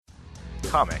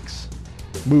Comics.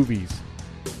 Movies.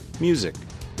 Music.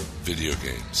 Video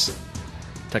games.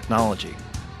 Technology.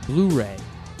 Blu-ray.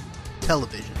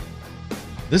 Television.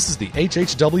 This is the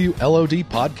HHW LOD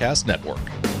Podcast Network.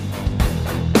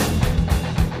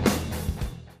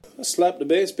 I slapped the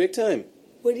bass big time.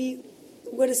 What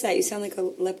is that? You sound like a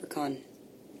leprechaun.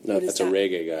 No, that's a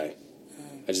reggae guy.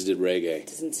 I just did reggae.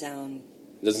 Doesn't sound...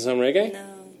 Doesn't sound reggae?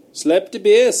 No. Slap the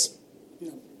bass.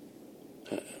 No.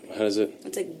 How does it?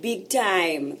 It's like big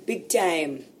time. Big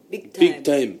time. Big time. Big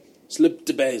time. Slip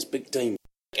the bass big time.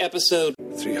 Episode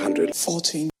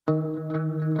 314. The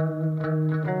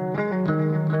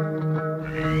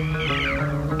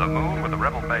moon with the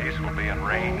rebel base will be in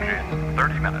range in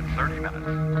 30 minutes. 30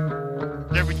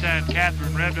 minutes. Every time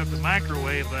Catherine revved up the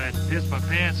microwave, I'd piss my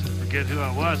pants and forget who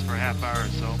I was for a half hour or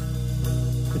so.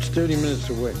 It's 30 minutes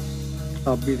away.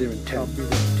 I'll be there in 10.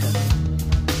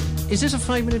 Is this a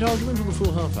 5-minute argument or a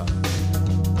full half hour?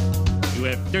 You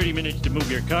have 30 minutes to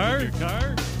move your car.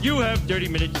 You have 30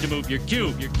 minutes to move your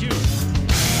cube.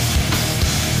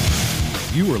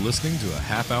 You are listening to a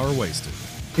half hour wasted.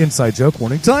 Inside joke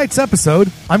warning. Tonight's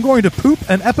episode, I'm going to poop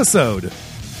an episode.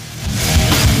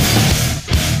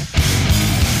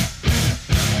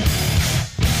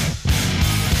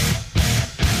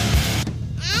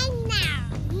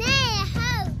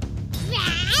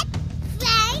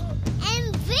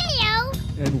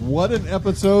 And what an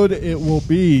episode it will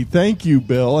be. Thank you,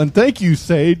 Bill. And thank you,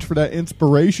 Sage, for that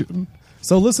inspiration.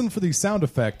 So listen for the sound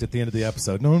effect at the end of the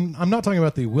episode. No, I'm not talking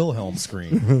about the Wilhelm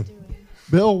scream.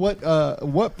 Bill,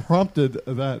 what prompted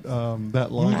that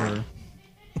liner?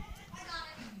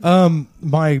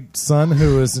 My son,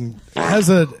 who has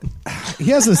a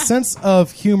sense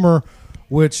of humor,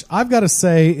 which I've got to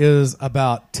say is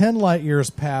about 10 light years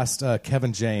past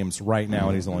Kevin James right now,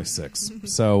 and he's only 6.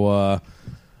 So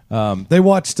they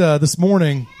watched this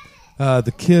morning.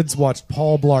 The kids watched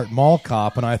Paul Blart Mall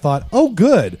Cop, and I thought, oh,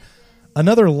 good,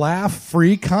 another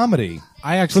laugh-free comedy.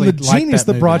 I actually from the genius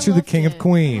that brought you the King of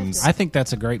Queens. I think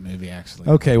that's a great movie, actually.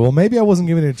 Okay, well, maybe I wasn't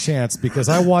giving it a chance because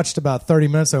I watched about 30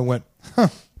 minutes and I went, huh,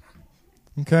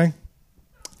 okay.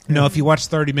 No, if you watch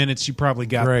 30 minutes, you probably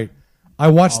got great. I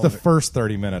watched the first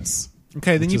 30 minutes.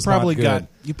 Okay, then you just weren't in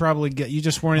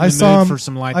the mood for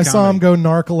some light I comedy. saw him go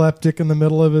narcoleptic in the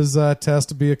middle of his test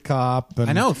to be a cop. And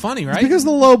I know, funny, right? It's because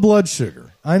of the low blood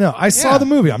sugar. I know. I saw the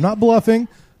movie. I'm not bluffing.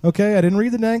 Okay, I didn't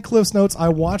read the dang Cliff's Notes. I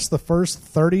watched the first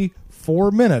 34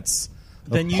 minutes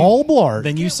of Paul Blart.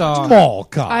 Then you saw Mall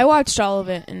Cop. I watched all of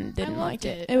it and didn't like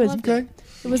it. It was okay.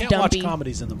 It was Can't dumpy. watch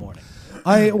comedies in the morning.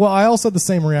 I also had the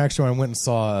same reaction when I went and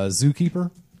saw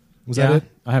Zookeeper. Was that it?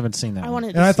 I haven't seen that.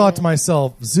 I I thought to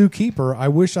myself, Zookeeper, I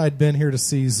wish I'd been here to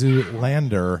see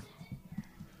Zoolander.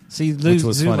 See,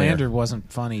 Zoolander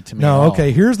wasn't funny to me. No, at all.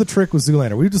 okay, here's the trick with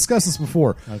Zoolander. We've discussed this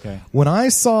before. Okay. When I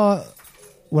saw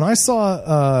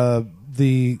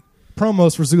the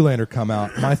promos for Zoolander come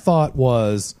out, my thought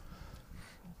was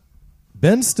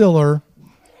Ben Stiller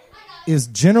is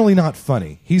generally not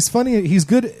funny. He's funny. He's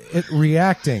good at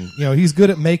reacting. You know, he's good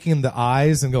at making the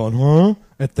eyes and going, huh,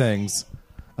 at things.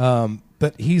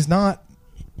 But he's not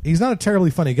a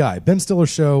terribly funny guy. Ben Stiller's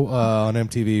show on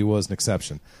MTV was an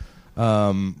exception.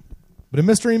 But in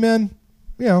Mystery Men,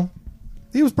 you know,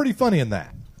 he was pretty funny in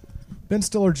that. Ben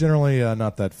Stiller generally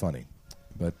not that funny.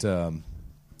 But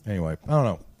anyway, I don't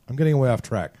know. I'm getting way off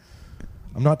track.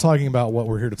 I'm not talking about what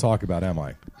we're here to talk about, am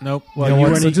I? Nope. Well,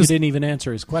 you didn't even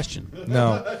answer his question.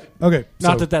 No. Okay.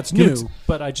 Not that that's new,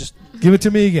 but I just... Give it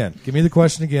to me again. Give me the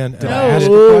question again. Did I ask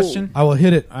the question? I will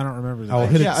hit it. I don't remember that. I will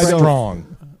hit it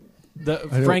strong.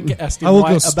 Frank asked him I will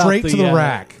why, go straight about to the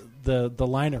rack. The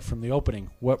liner from the opening.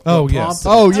 What yes. prompted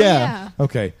Oh, it? yeah.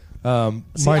 Okay.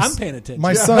 See, I'm paying attention.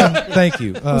 My son, thank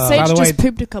you. Sage by the way, just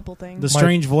pooped a couple things. The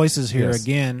strange voices here Yes.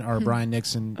 again are Brian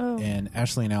Nixon and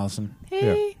Ashley and Allison.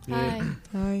 Hey. Yeah.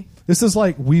 Hi. This is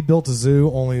like We Built a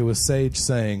Zoo, only it was Sage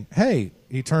saying, hey,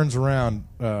 he turns around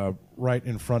right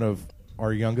in front of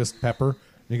our youngest, Pepper, and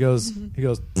he goes,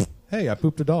 hey, I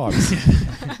pooped a dog.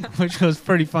 Which was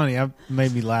pretty funny. It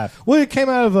made me laugh. Well, it came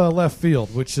out of left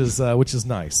field, which is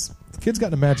nice. The kid's got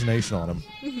an imagination on him.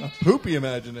 A poopy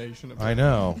imagination. I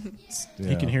know.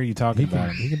 He can hear you talking about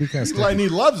him. He can be kind of And he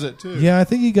loves it, too. Yeah, I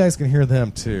think you guys can hear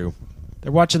them, too.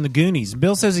 They're watching the Goonies.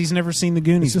 Bill says he's never seen the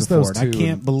Goonies It's just before. those And I two.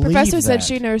 can't believe Professor that. said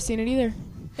she'd never seen it either.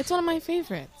 It's one of my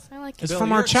favorites. I like it. It's Bill,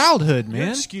 from our childhood, man. You're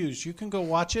excused. You can go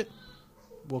watch it.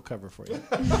 We'll cover for you.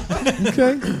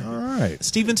 Okay, all right.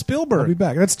 Steven Spielberg. I'll be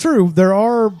back. That's true. There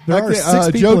are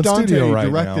 6 people Joe in Dante studio right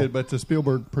directed, now. but it's a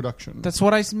Spielberg production. That's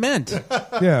what I meant.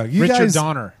 Yeah, you Richard guys,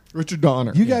 Donner. Richard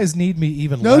Donner. You guys need me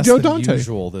even No, less Joe than Dante.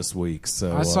 usual this week.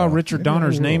 So I saw Richard maybe I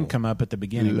Donner's name will. come up at the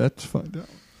beginning. Let's find out.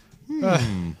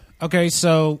 Okay,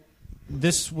 so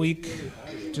this week,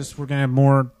 we're gonna have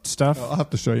more stuff. I'll have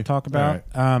to show you. Talk about.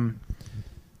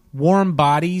 Warm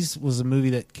Bodies was a movie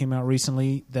that came out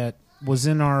recently that was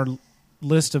in our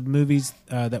list of movies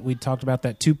that we talked about.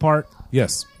 That two-part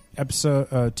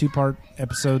episode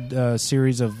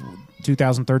series of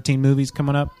 2013 movies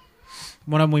coming up.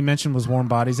 One of them we mentioned was Warm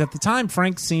Bodies. At the time,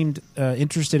 Frank seemed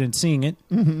interested in seeing it,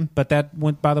 but that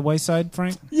went by the wayside,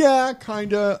 Frank? Yeah,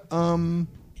 kind of.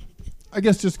 I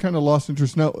guess just kind of lost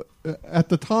interest. Now, at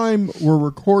the time we're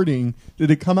recording, did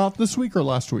it come out this week or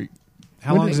last week?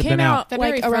 How long has it been out?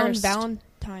 Like around 1st.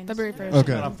 Valentine's. February 1st.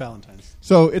 Okay. Around Valentine's.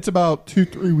 So it's about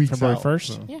 2-3 weeks February out. 1st?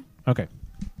 So. Yeah. Okay.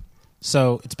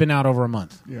 So it's been out over a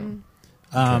month.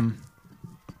 Yeah.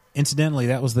 Incidentally,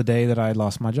 that was the day that I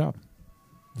lost my job.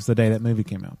 It was the day that movie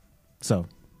came out. So,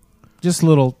 just a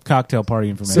little cocktail party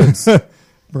information.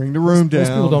 Bring the room down. Most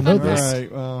people don't know this. All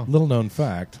right, well. Little known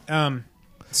fact.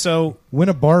 So win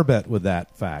a bar bet with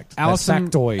that fact. Allison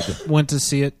that factoid. went to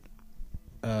see it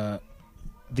the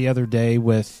other day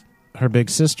with her big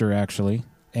sister, actually,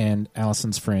 and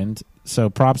Allison's friend. So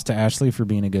props to Ashley for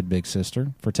being a good big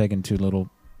sister, for taking two little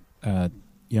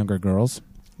younger girls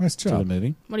Nice to job. the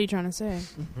movie. What are you trying to say?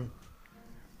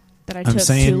 That I I'm took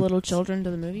saying 2 little children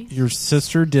to the movie? Your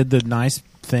sister did the nice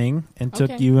thing and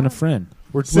took Okay. you and a friend.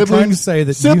 We're trying to say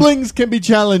that siblings can be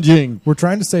challenging. We're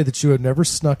trying to say that you have never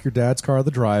snuck your dad's car out of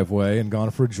the driveway and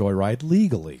gone for a joyride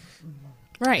legally.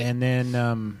 Right. And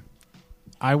then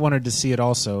I wanted to see it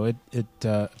also. It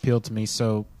appealed to me.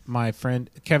 So my friend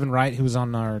Kevin Wright, who was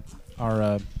on our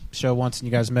show once, and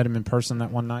you guys met him in person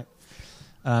that one night,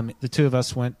 the two of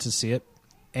us went to see it.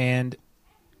 And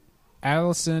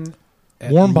Allison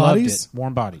Warm loved Bodies? it.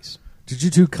 Warm Bodies. Did you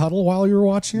two cuddle while you were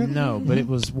watching it? No, but it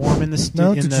was warm in the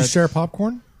No? Did you share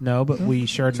popcorn? No, but we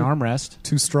shared an armrest.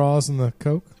 2 straws in the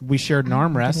Coke? We shared an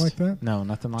armrest. Nothing like that? No,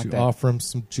 nothing like Did that. you offer him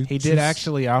some juice? He did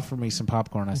actually offer me some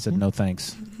popcorn. I said, no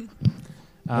thanks.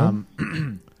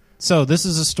 So this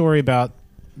is a story about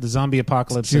the zombie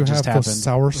apocalypse Did you that just have happened. those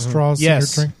sour straws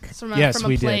yes. in your drink? It's from Yes, from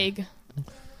we a did. plague.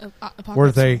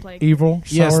 Were they evil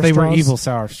sour Yes, they were straws? evil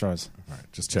sour straws. All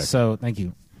right, just check. So, thank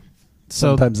you.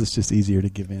 So Sometimes it's just easier to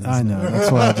give in. I isn't know. it?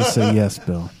 That's why I just say yes,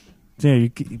 Bill. Yeah,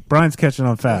 Brian's catching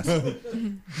on fast.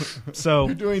 So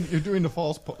You're doing the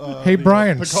false. Hey, the,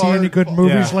 Brian, the see any good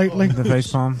movies lately? The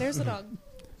face palm. There's the dog.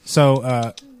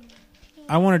 So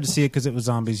I wanted to see it because it was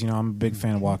zombies. You know, I'm a big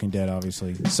fan of Walking Dead,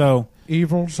 obviously. So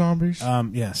evil zombies.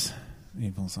 Yes,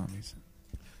 evil zombies.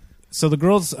 So the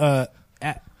girls,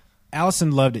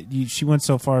 Allison loved it. She went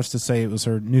so far as to say it was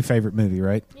her new favorite movie,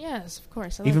 right? Yes, of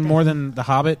course. I Even love more that. than The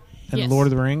Hobbit and Yes. Lord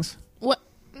of the Rings. What?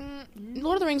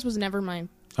 Lord of the Rings was never my.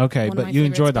 Okay, one of but my you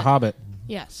favorites, enjoyed The but- Hobbit.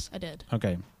 Yes, I did.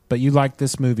 Okay, but you liked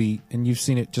this movie, and you've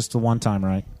seen it just the one time,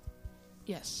 right?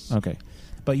 Yes. Okay,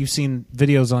 but you've seen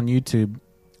videos on YouTube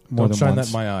more Don't than shine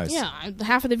once. that in my eyes. Yeah,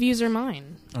 half of the views are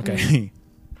mine. Okay, I mean,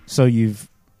 so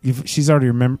she's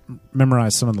already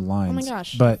memorized some of the lines. oh my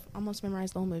gosh! But I've almost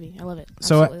memorized the whole movie. I love it.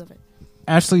 So, Absolutely love it.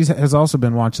 Ashley has also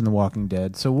been watching The Walking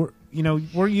Dead, so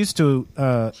we're used to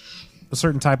a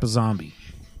certain type of zombie,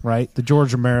 right? The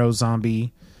George Romero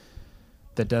zombie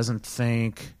that doesn't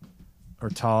think or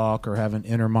talk or have an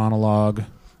inner monologue.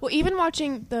 Well, even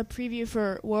watching the preview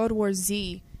for World War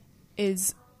Z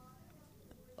is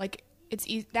like it's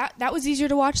that was easier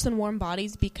to watch than Warm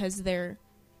Bodies because they're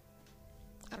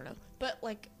I don't know, but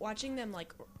like watching them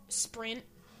like sprint,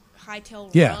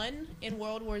 hightail run in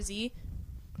World War Z,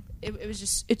 it was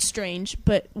just it's strange.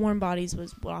 But Warm Bodies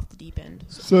was off the deep end.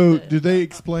 So, did they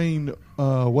explain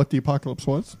what the apocalypse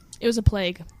was? It was a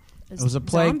plague. It was a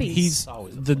plague. Zombies. He's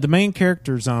the main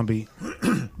character zombie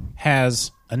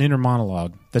has an inner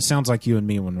monologue that sounds like you and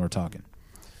me when we're talking.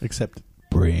 Except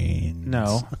brains.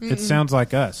 No, it sounds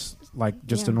like us, like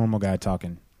just a normal guy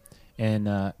talking.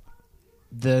 And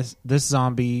this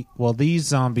zombie, well, these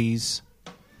zombies,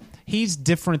 he's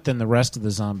different than the rest of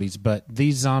the zombies, but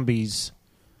these zombies,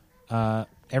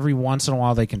 every once in a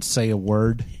while they can say a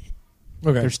word.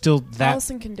 Okay, there's still that.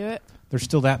 Allison can do it. There's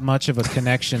still that much of a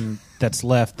connection that's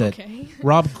left. That Okay.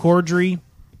 Rob Corddry,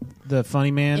 the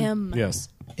funny man, Yes.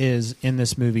 is in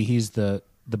this movie. He's the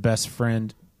best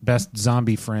best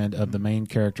zombie friend of the main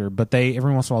character. But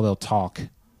every once in a while they'll talk,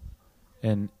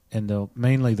 and they'll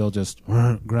just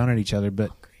grunt at each other.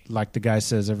 But like the guy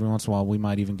says, every once in a while we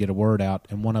might even get a word out,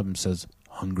 and one of them says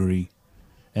hungry,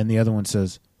 and the other one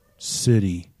says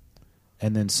city,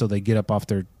 and then so they get up off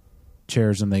their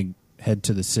chairs and they head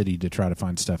to the city to try to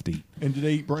find stuff to eat. And do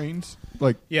they eat brains?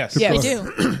 Like yes, Yeah, they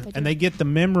do. And they get the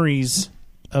memories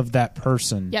of that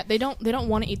person. Yeah, they don't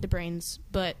want to eat the brains,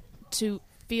 but to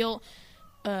feel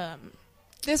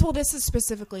this is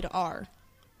specifically to R.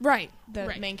 Right. The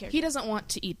right. main character. He doesn't want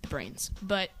to eat the brains,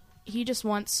 but he just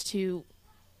wants to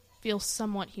feel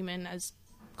somewhat human, as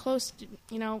close to,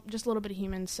 just a little bit of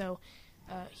human. So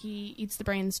he eats the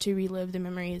brains to relive the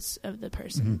memories of the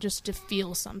person, just to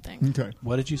feel something. Okay.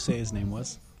 What did you say his name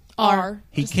was? R.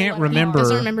 He Just can't the letter R. remember.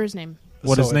 Doesn't remember his name.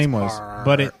 What So his name it's was, R.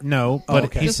 but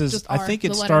okay. he says Just I R, think the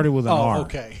it letter. started with an R.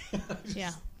 Okay.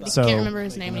 Yeah. He So- can't remember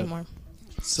his name anymore.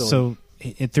 So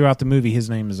throughout the movie, his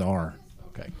name is R.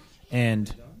 Okay.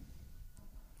 And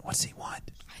what does he want?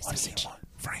 What does he want?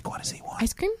 Frank, what does he want?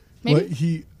 Ice cream?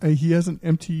 Maybe? Well, he has an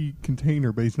empty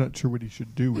container, but he's not sure what he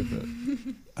should do with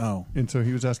it. Oh. And so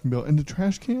he was asking Bill, and the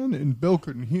trash can? And Bill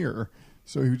couldn't hear.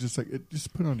 So he was just like,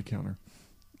 just put it on the counter.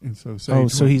 And so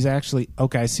So he's actually...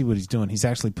 Okay, I see what he's doing. He's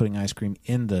actually putting ice cream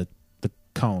in the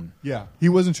cone. Yeah. He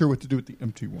wasn't sure what to do with the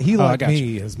empty one. He, I like got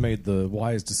me, has made the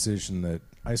wise decision that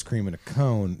ice cream in a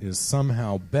cone is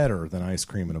somehow better than ice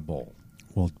cream in a bowl.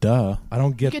 Well, duh. I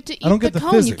don't get. You get to eat I don't get the the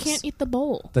cone. physics. You can't eat the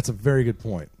bowl. That's a very good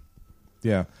point.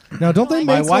 Yeah. Now, don't they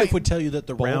My make wife like, would tell you that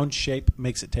the round shape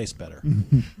makes it taste better.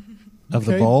 Of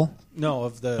the Okay. bowl? No,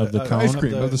 of the cone? Ice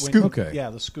cream, of the scoop. Okay. Yeah,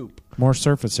 the scoop. More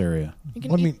surface area. You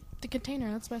can Well, I eat mean- the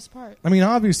container. That's the best part. I mean,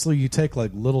 obviously, you take like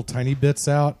little tiny bits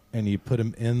out and you put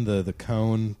them in the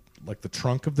cone, like the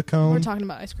trunk of the We're cone, talking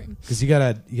about ice cream. because you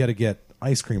gotta get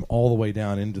ice cream all the way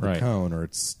down into the Right. cone, or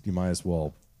you might as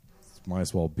well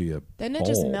be a. Doesn't it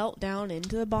just bowl. melt down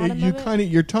into the bottom You of it? kind of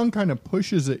your tongue kind of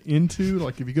pushes it into,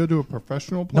 like if you go to a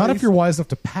professional place. Not if you're wise enough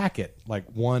to pack it like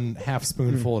one half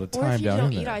spoonful at a Or time if you down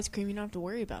don't in eat there. ice cream, you don't have to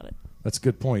worry about it. That's a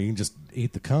good point. You can just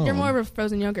eat the cone. You're more of a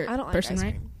frozen yogurt I don't like person, ice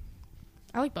right? cream.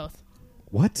 I like both.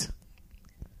 What?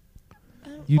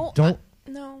 You don't.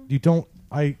 No. You don't.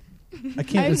 I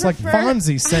can't. I It's like prefer-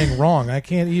 Fonzie saying wrong. I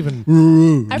can't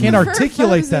even. I can't prefer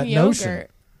articulate frozen that notion.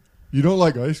 yogurt. You don't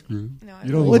like ice cream. No, I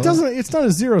you don't. Well, it love- doesn't. It's not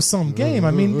a zero-sum game.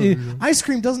 I mean, ice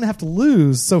cream doesn't have to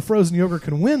lose, so frozen yogurt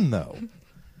can win, though.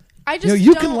 I just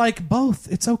You can don't- like both.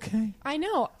 It's okay. I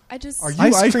know. I just. Are you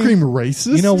ice cream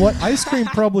racist? You know what? Ice cream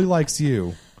probably likes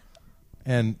you,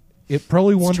 and it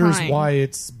probably wonders trying. why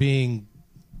it's being,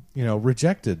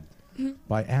 rejected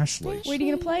by Ashley. What are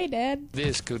you gonna play, Dad?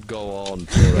 This could go on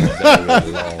for a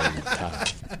very long time.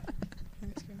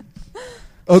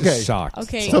 Okay. Just shocked.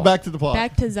 Okay. So back to the plot.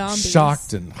 Back to zombies.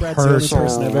 Shocked and Brad's the only hurt,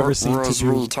 person I've ever seen to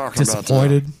do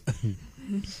disappointed.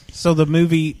 So the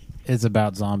movie is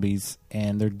about zombies,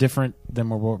 and they're different than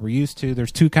what we're used to.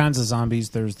 There's two kinds of zombies.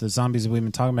 There's the zombies that we've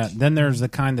been talking about. Then there's the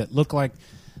kind that look like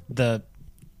the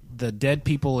dead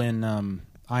people in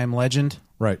I Am Legend.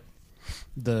 Right.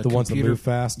 The ones that computer- move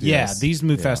fast? Yeah, Yes. these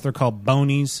move Yeah. fast. They're called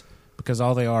bonies because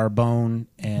all they are bone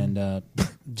and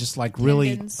just like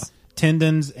really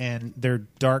tendons, and they're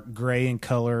dark gray in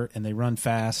color, and they run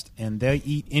fast, and they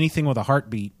eat anything with a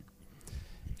heartbeat.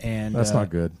 And That's not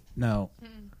good. No,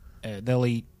 they'll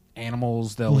eat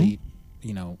animals. They'll eat,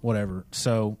 whatever.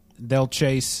 So they'll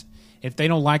chase if they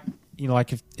don't like,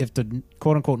 like if the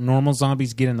quote unquote normal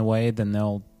zombies get in the way, then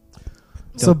they'll.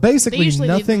 So They basically, usually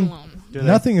leave them nothing. alone.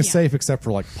 Nothing is Yeah. safe except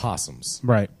for like possums.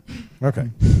 Right. Okay.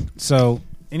 So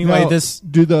anyway,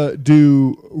 Now,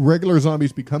 do regular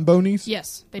zombies become bonies?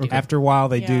 Yes, they do. after a while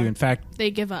they do. Yeah. In fact,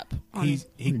 They give up. on they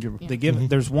it. give.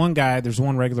 There's one guy. There's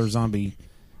one regular zombie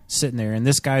sitting there, and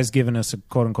this guy's giving us a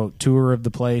quote unquote tour of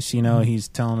the place. He's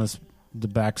telling us the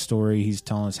backstory. He's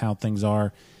telling us how things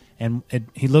are, and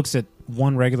he looks at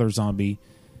one regular zombie,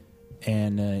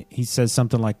 and he says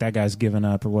something like, "That guy's given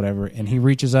up" or whatever, and he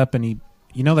reaches up and he,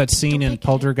 that scene in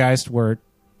Poltergeist where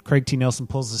Craig T. Nelson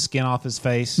pulls the skin off his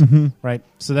face, right?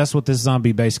 So that's what this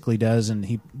zombie basically does, and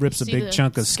he rips a See big the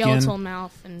chunk of skeletal skin,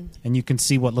 mouth and you can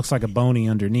see what looks like a bony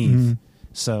underneath.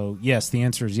 So yes, the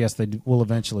answer is yes. They will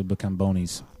eventually become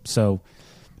bonies. So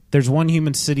there's one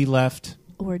human city left.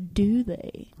 Or do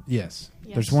they? Yes,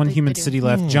 Yes, there's one they human do. city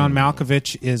left. John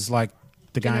Malkovich is like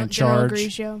the guy in General charge.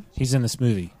 Grigio. He's in this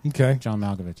movie. Okay. John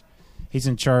Malkovich. He's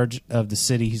in charge of the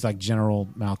city. He's like General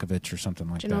Malkovich or something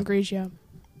like General that. Grigio.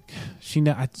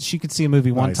 She could see a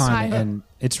movie one Nice. time, Hi. and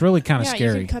it's really kind of Yeah,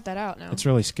 scary. you can cut that out now. It's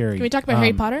really scary. Can we talk about Harry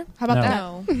Um, Potter? How about no.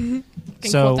 that? No.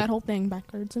 Can So- quote that whole thing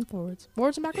backwards and forwards.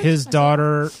 Forwards and backwards? His I said-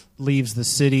 daughter leaves the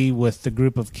city with the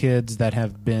group of kids that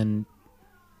have been.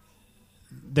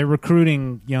 They're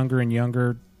recruiting younger and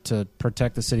younger to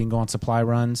protect the city and go on supply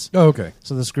runs. Oh, okay.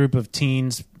 So this group of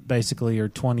teens basically are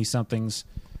 20-somethings.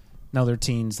 No, they're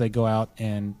teens. They go out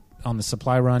and on the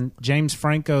supply run. James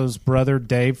Franco's brother,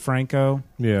 Dave Franco.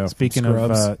 Yeah. from Speaking of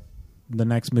Scrubs. the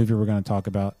next movie we're going to talk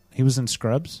about, he was in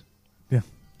Scrubs. Yeah.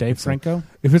 Dave Franco.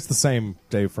 If it's the same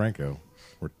Dave Franco,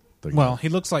 we're thinking. Well, he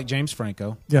looks like James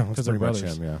Franco. yeah, that's because they're pretty much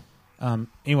brothers. him. Yeah.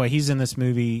 Anyway, he's in this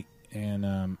movie,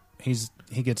 and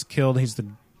he gets killed. He's the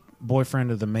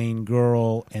boyfriend of the main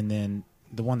girl, and then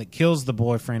the one that kills the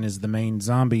boyfriend is the main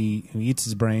zombie who eats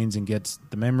his brains and gets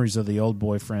the memories of the old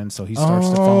boyfriend. So he starts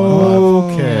to fall in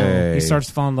love. Okay. He starts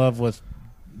to fall in love with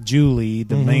Julie,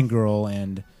 the main girl,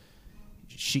 and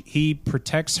he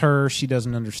protects her. She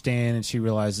doesn't understand, and she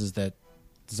realizes that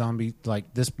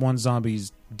this one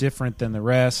zombie's different than the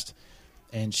rest.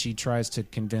 And she tries to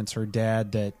convince her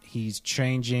dad that he's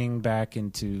changing back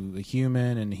into a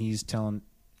human, and he's telling,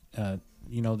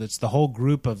 that's the whole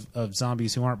group of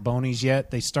zombies who aren't bonies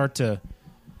yet. They start to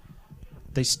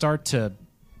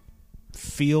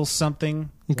feel something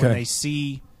when they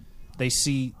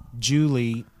see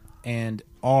Julie and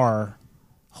R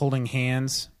holding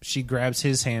hands. She grabs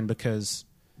his hand because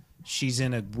she's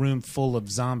in a room full of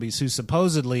zombies who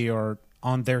supposedly are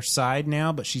on their side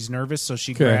now, but she's nervous, so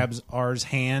she grabs R's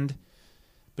hand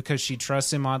because she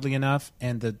trusts him, oddly enough,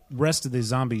 and the rest of the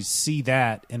zombies see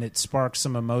that, and it sparks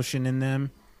some emotion in them.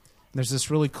 There's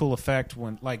this really cool effect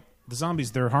when, like, the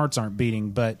zombies, their hearts aren't beating,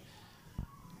 but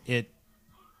it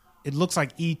looks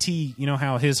like E.T., you know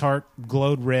how his heart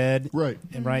glowed red? Right.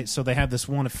 And right? So they have this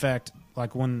one effect,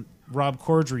 like when Rob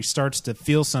Corddry starts to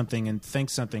feel something and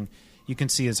think something, you can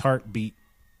see his heart beat,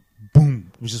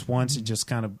 boom, just once, it just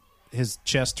kind of, his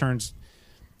chest turns.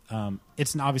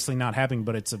 It's obviously not happening,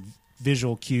 but it's a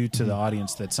visual cue to the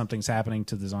audience that something's happening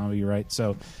to the zombie, right?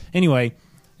 So anyway,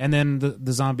 and then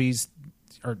the zombies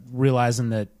are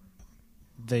realizing that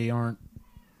they aren't,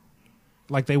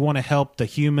 like, they want to help the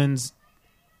humans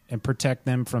and protect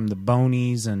them from the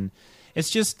bonies, and it's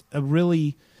just a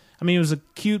really, I mean, it was a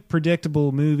cute,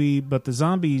 predictable movie, but the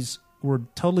zombies were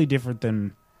totally different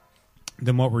than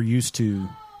what we're used to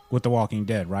with The Walking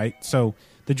Dead, right? So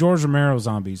the George Romero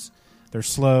zombies, they're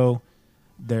slow,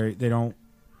 they don't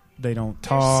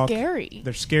talk. They're scary.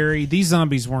 They're scary. These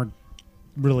zombies weren't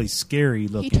really scary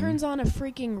looking. He turns on a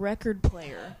freaking record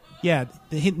player. Yeah,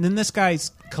 then this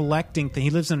guy's collecting things. He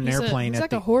lives in an airplane. He's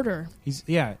like a hoarder.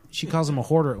 She calls him a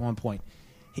hoarder at one point.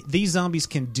 These zombies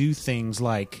can do things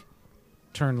like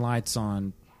turn lights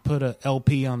on, put a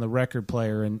LP on the record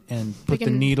player, and put the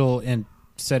needle and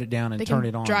set it down and turn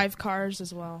it on. Drive cars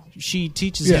as well. She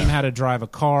teaches him how to drive a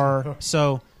car.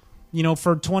 So,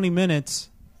 for 20 minutes,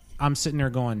 I'm sitting there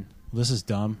going, this is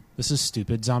dumb. This is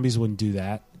stupid. Zombies wouldn't do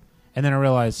that. And then I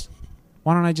realized,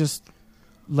 why don't I just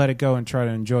let it go and try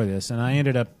to enjoy this? And I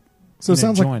ended up So it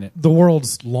sounds enjoying like the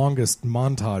world's longest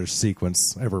montage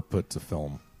sequence ever put to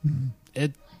film.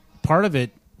 Part of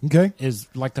it is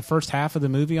like the first half of the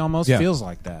movie almost feels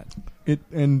like that.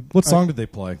 What song did they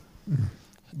play?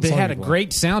 They had a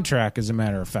great soundtrack, as a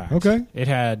matter of fact. Okay. It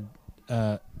had,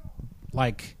 they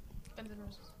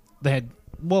had,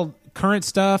 current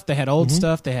stuff. They had old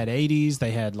stuff. They had 80s.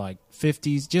 They had,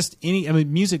 50s. Just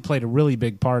music played a really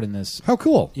big part in this. How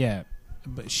cool. Yeah.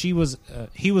 But he was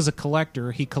a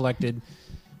collector. He collected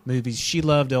movies. She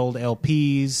loved old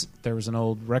LPs. There was an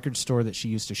old record store that she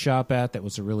used to shop at that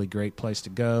was a really great place to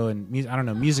go. And, I don't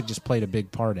know, music just played a big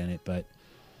part in it, but...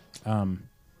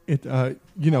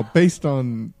 based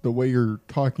on the way you're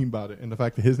talking about it and the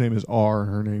fact that his name is R,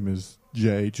 her name is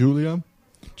Julia.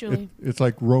 It's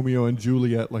like Romeo and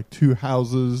Juliet, like two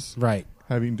houses, right,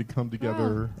 having to come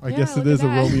together. I guess it is a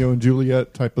Romeo and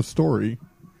Juliet type of story.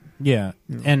 Yeah,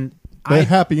 and a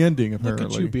happy ending. Apparently,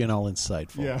 look at you being all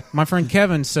insightful. Yeah, my friend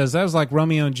Kevin says that was like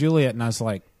Romeo and Juliet, and I was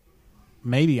like,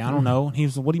 maybe, I don't know. And he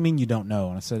was, what do you mean you don't know?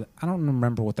 And I said, I don't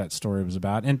remember what that story was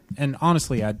about. And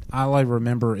honestly, all I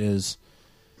remember is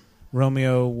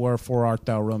Romeo, wherefore art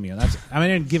thou Romeo? I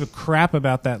didn't give a crap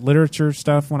about that literature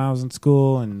stuff when I was in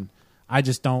school, and I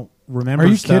just don't remember. Are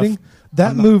you stuff. kidding?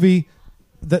 That movie,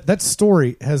 that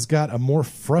story has got a more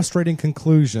frustrating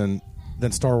conclusion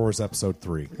than Star Wars Episode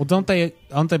 3. Well, don't they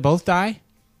both die?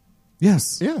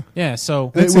 Yes. Yeah.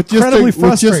 So it's with incredibly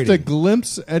frustrating. With just a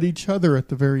glimpse at each other at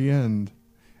the very end,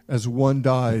 as one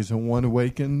dies and one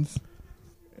awakens,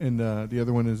 and the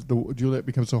other one is Juliet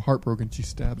becomes so heartbroken she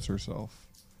stabs herself.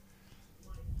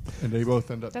 And they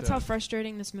both end up That's dead. how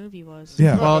frustrating this movie was.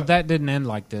 Yeah. Well, that didn't end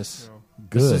like this. No.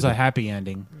 This Good. is a happy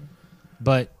ending.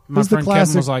 But my This is the friend Kevin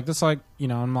was classic- like,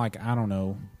 I'm like, I don't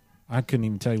know. I couldn't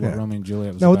even tell you what Romeo and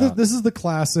Juliet was No, about. this is the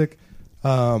classic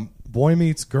boy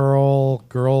meets girl,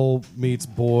 girl meets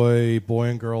boy, boy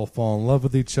and girl fall in love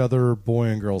with each other, boy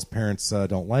and girl's parents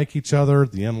don't like each other,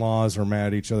 the in-laws are mad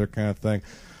at each other kind of thing.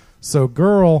 So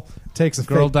girl takes a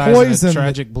Girl fake dies poison. in a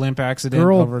tragic blimp accident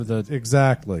over the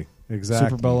Exactly.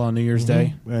 Super Bowl on New Year's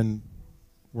Day. And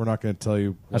we're not going to tell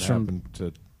you what happened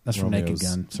to That's from Naked Romeo's-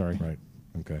 Gun. Sorry. Right.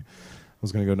 Okay. I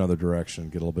was going to go another direction,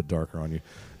 get a little bit darker on you.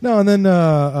 No, and then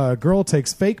a girl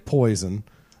takes fake poison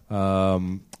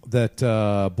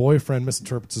that boyfriend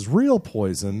misinterprets as real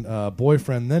poison.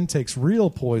 Boyfriend then takes real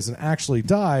poison, actually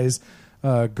dies.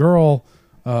 Girl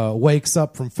wakes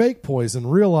up from fake poison,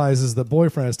 realizes that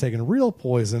boyfriend has taken real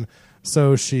poison,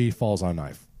 so she falls on a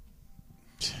knife.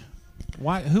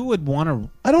 Why? Who would want to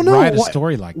I don't know. write a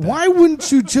story like that? Why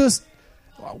wouldn't you just...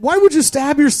 Why would you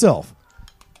stab yourself?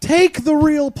 Take the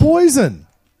real poison.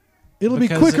 It'll be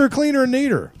quicker, cleaner, and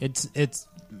neater. It's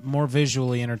more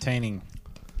visually entertaining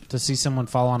to see someone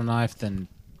fall on a knife than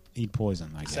eat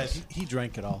poison, I guess. He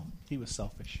drank it all. He was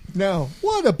selfish. Now,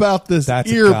 what about this That's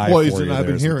a ear guy for poison you. I've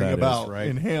been There's what hearing that about is, right?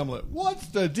 in Hamlet? What's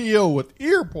the deal with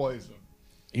ear poison?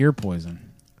 Ear poison.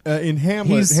 In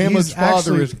Hamlet, Hamlet's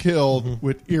father is killed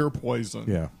with ear poison.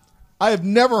 Yeah. I have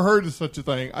never heard of such a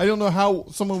thing. I don't know how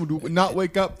someone would not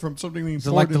wake up from something being Is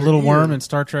it poured like in the their little ear. worm in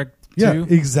Star Trek 2? Yeah,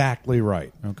 exactly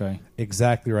right. Okay.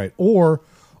 Exactly right. Or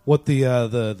what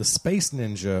the space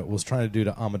ninja was trying to do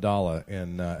to Amidala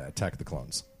in Attack of the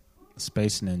Clones.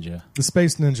 Space Ninja. The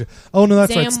Space Ninja. Oh, no,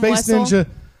 that's Sam right. Space Wessel? Ninja.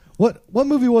 What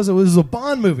movie was it? It was a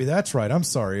Bond movie. That's right. I'm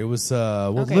sorry. It was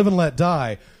Okay. Live and Let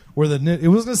Die, where it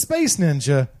wasn't a space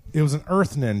ninja. It was an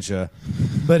Earth ninja,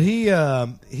 but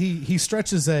he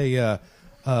stretches a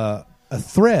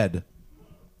thread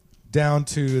down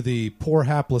to the poor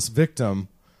hapless victim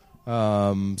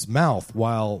mouth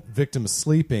while victim is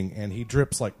sleeping, and he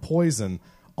drips like poison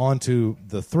onto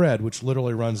the thread, which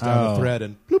literally runs down the thread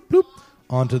and bloop bloop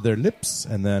onto their lips,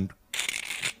 and then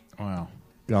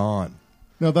gone.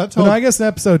 No, that's But how. no, I guess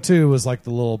episode 2 was like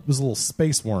little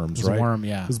space worms, It was a right? worm,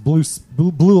 yeah. It was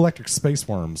blue electric space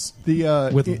worms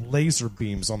with it- laser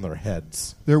beams on their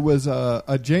heads. There was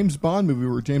a James Bond movie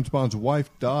where James Bond's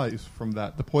wife dies from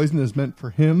that. The poison is meant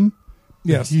for him.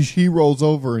 Yes. He rolls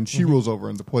over and she rolls over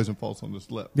and the poison falls on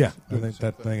his lip. Yeah, I think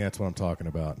that's what I'm talking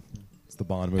about. It's the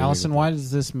Bond movie. Allison, why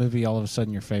is this movie all of a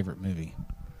sudden your favorite movie?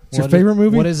 It's your favorite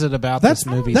movie? What is it about this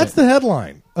movie? That's the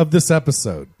headline of this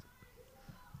episode.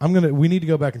 We need to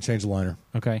go back and change the liner.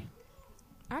 Okay.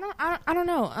 I don't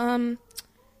know.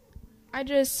 I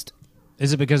just...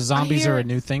 Is it because zombies hear- are a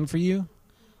new thing for you?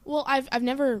 Well,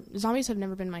 zombies have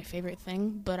never been my favorite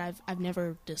thing, but I've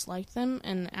never disliked them.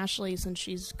 And Ashley, since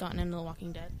she's gotten into The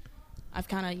Walking Dead, I've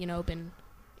kind of been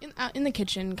in the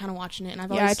kitchen, kind of watching it. And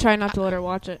I've Yeah, I try not to let her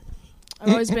watch it. I've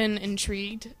always been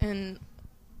intrigued, and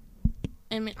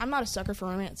I mean, I'm not a sucker for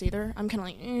romance either. I'm kind of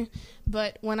like,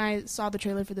 but when I saw the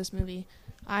trailer for this movie,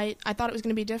 I thought it was going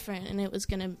to be different, and it was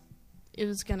gonna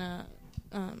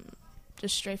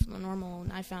just stray from the normal,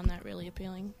 and I found that really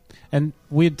appealing. And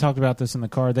we had talked about this in the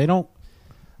car. They don't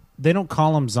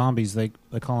call them zombies. They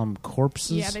call them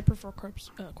corpses. Yeah, they prefer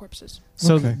corpses.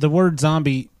 So the word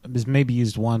zombie is maybe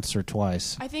used once or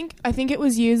twice. I think it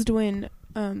was used when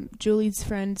Julie's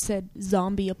friend said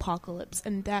zombie apocalypse,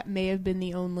 and that may have been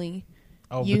the only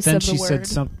use but then of the she word.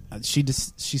 said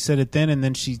she said it then, and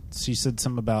then she said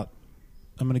something about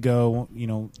I'm going to go,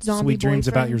 Zombie sweet dreams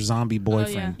about boyfriend? your zombie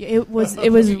boyfriend. Yeah, it was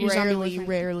Your zombie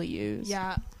rarely used.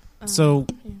 Yeah. So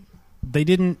they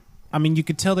didn't. I mean, you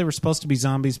could tell they were supposed to be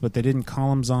zombies, but they didn't call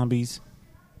them zombies.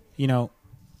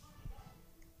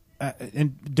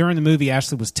 And during the movie,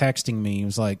 Ashley was texting me. He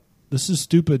was like, "This is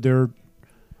stupid.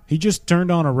 He just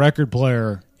turned on a record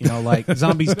player. Like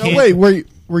zombies can't." No, wait,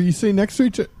 were you sitting next to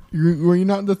each other? Were you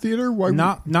not in the theater? Why?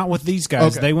 Not with these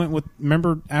guys. Okay. They went with.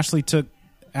 Remember, Ashley took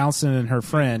Allison and her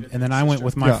friend, and then I went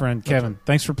with my friend Kevin.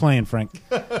 Thanks for playing, Frank.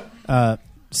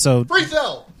 So free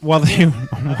cell. While they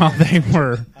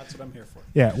were, that's what I'm here for.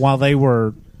 Yeah, while they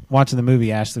were watching the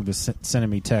movie, Ashley was sending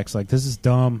me texts like, "This is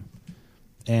dumb,"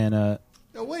 and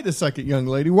Now, wait a second, young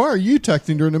lady. Why are you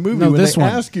texting during a movie No, when this they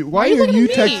one. ask you? Why are you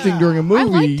texting during a movie? I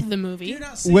liked the movie.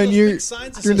 When you're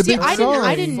during the See, big I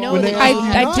sign, didn't know when that they ask you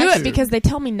I not do it to. because they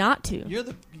tell me not to.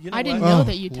 I didn't know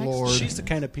that you texted. Lord. She's the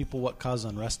kind of people what cause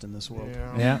unrest in this world.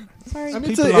 Yeah. Sorry. I mean,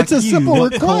 People it's a like you simple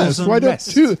that cause request. Why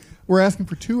don't unrest. we're asking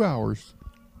for 2 hours.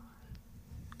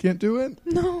 Can't do it?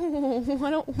 No, I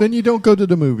don't. Then you don't go to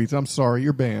the movies. I'm sorry,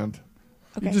 you're banned.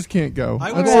 Okay. You just can't go.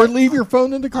 I would- Or leave your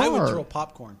phone in the car. I would throw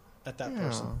popcorn at that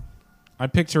person. I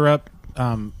picked her up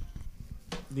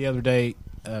the other day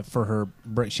for her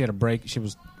break. She had a break. She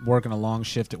was working a long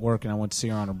shift at work, and I went to see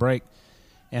her on her break.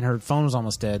 And her phone was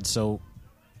almost dead, so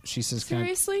she says,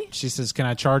 Seriously? She says, "Can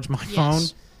I charge my Yes.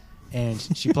 phone?" And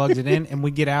she plugged it in, and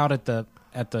we get out at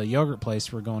the yogurt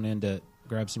place. We're going in to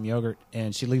grab some yogurt,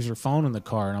 and she leaves her phone in the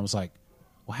car, and I was like,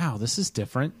 "Wow, this is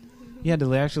different. You had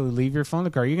to actually leave your phone in the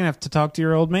car. You're gonna have to talk to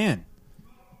your old man."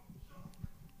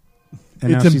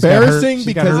 And It's now she's got her- embarrassing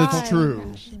she's got because her- it's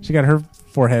true. She got her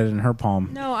forehead in her palm.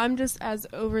 No, I'm just as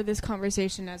over this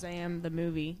conversation as I am the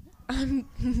movie. I'm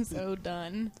so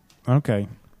done. Okay.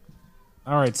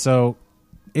 All right, so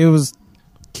It was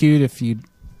cute if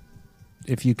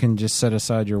you can just set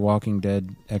aside your Walking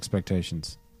Dead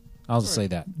expectations. I'll just say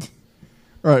that.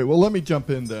 All right, well, let me jump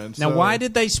in then. Now, why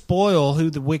did they spoil who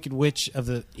the Wicked Witch of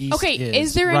the East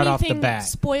is there right off the anything bat?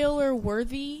 spoiler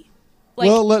worthy?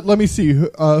 Well, let me see.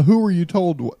 Who were you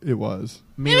told it was?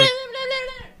 Mila.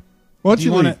 Why don't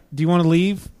you leave? Do you want to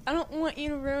leave? I don't want you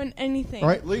to ruin anything. All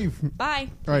right, leave. Bye.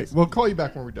 All right, we'll call you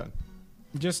back when we're done.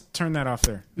 Just turn that off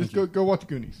there. Just go watch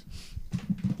Goonies.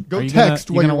 Go Are you text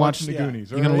gonna, while you you're gonna watching the watch,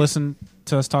 Goonies. You going to listen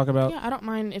to us talk about? Yeah, I don't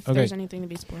mind if Okay. there's anything to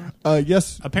be spoiled.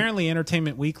 Yes. Apparently,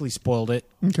 Entertainment Weekly spoiled it.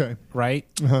 Okay. Right?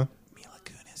 Uh-huh. Mila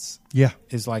Kunis. Yeah.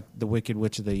 Is like the Wicked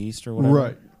Witch of the East or whatever.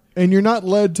 Right. And you're not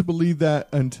led to believe that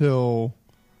until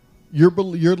you're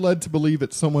led to believe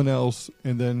it's someone else,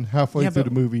 and then halfway through the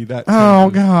movie that Oh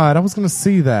changes. God, I was going to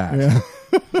see that. Yeah.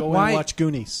 Go and watch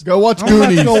Goonies. Go watch I'm gonna have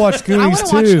to Goonies. go watch Goonies I want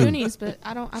to too. watch Goonies, but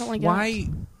I don't want to get Why?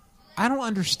 I don't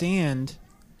understand.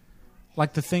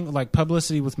 Like the thing, like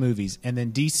publicity with movies, and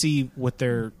then DC with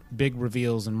their big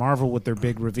reveals, and Marvel with their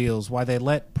big reveals. Why they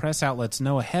let press outlets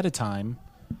know ahead of time?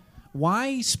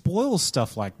 Why spoil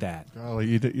stuff like that? Golly,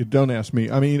 you don't ask me.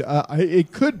 I mean,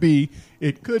 it could be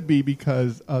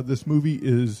because this movie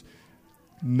is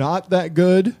not that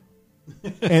good,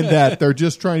 and that they're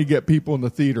just trying to get people in the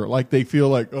theater. Like they feel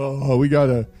like, oh, we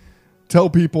gotta tell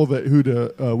people that who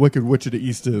the Wicked Witch of the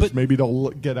East is. But Maybe they'll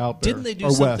get out there. Didn't they do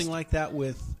or something west. like that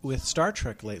with Star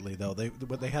Trek lately? Though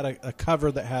they had a cover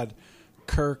that had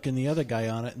Kirk and the other guy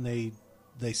on it, and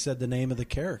they said the name of the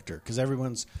character because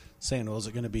everyone's saying, "Well, is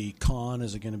it going to be Khan?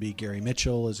 Is it going to be Gary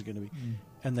Mitchell? Is it going to be?"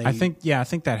 And they, I think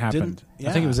that happened.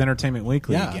 I think it was Entertainment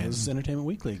Weekly Yeah, again. it was Entertainment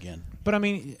Weekly again. But I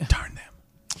mean, darn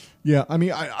them. Yeah, I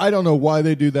mean, I don't know why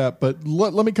they do that, but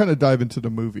let me kind of dive into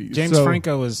the movie. James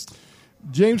Franco is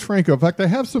James Franco. In fact, I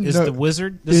have some. the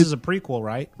wizard. This is a prequel,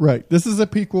 right? Right. This is a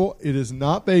prequel. It is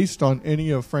not based on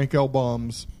any of Frank L.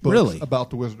 Baum's books Really?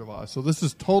 about the Wizard of Oz. So this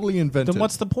is totally invented. Then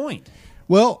what's the point?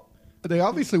 Well, they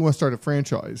obviously want to start a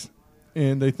franchise,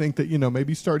 and they think that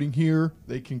maybe starting here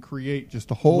they can create just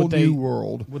a whole new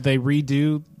world. Would they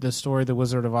redo the story of the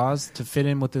Wizard of Oz to fit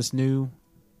in with this new?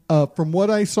 From what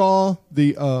I saw,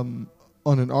 on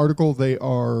an article, they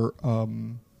are.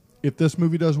 If this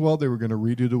movie does well, they were going to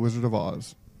redo the Wizard of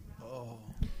Oz.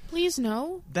 Please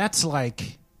no. That's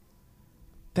like.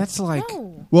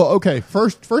 No. Well, okay.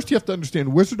 First, you have to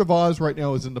understand Wizard of Oz right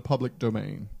now is in the public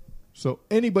domain, so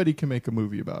anybody can make a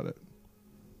movie about it.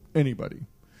 Anybody.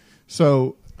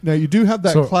 So now you do have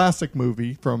that classic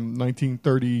movie from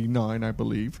 1939, I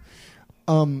believe.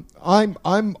 I'm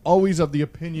always of the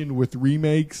opinion with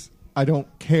remakes, I don't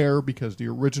care because the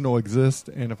original exists,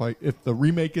 and if the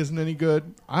remake isn't any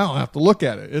good, I don't have to look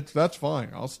at it. That's fine.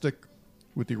 I'll stick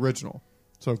with the original.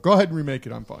 So go ahead and remake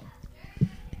it. I'm fine.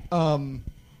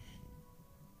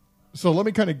 So let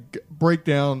me kind of break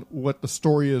down what the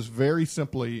story is very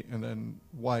simply, and then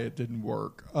why it didn't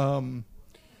work.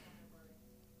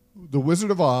 The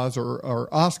Wizard of Oz,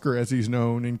 or Oscar as he's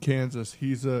known in Kansas,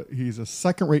 he's a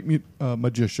second-rate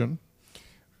magician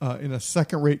in a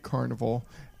second-rate carnival,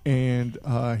 and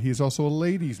he's also a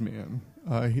ladies' man.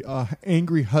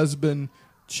 Angry husband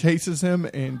chases him,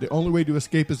 and the only way to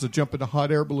escape is to jump in a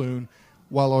hot air balloon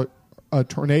while a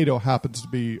tornado happens to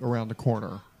be around the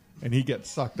corner, and he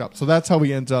gets sucked up. So that's how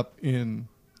he ends up in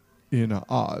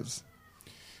Oz.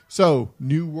 So,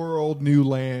 new world, new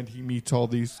land. He meets all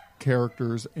these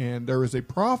characters, and there is a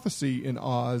prophecy in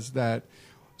Oz that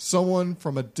someone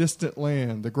from a distant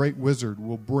land, the great wizard,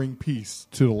 will bring peace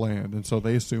to the land, and so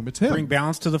they assume it's him. Bring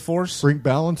balance to the force? Bring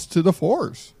balance to the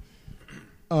force.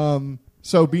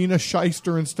 So being a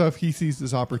shyster and stuff, he sees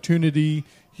this opportunity.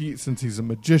 Since he's a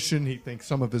magician, he thinks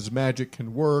some of his magic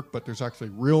can work, but there's actually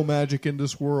real magic in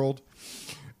this world.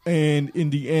 And in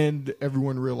the end,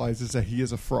 everyone realizes that he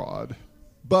is a fraud.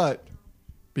 But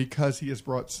because he has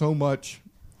brought so much,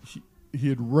 he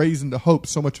had raised into hope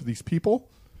so much of these people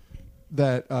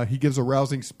that he gives a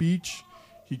rousing speech,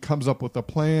 he comes up with a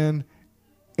plan,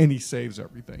 and he saves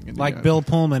everything. In the Like end. Bill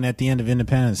Pullman at the end of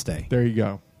Independence Day. There you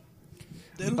go.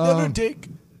 They'll never take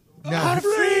our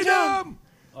freedom.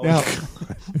 Now,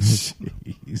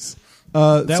 jeez.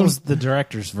 That was the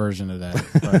director's version of that,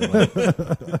 by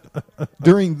the way.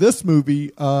 During this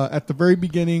movie, at the very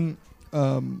beginning,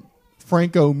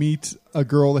 Franco meets a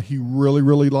girl that he really,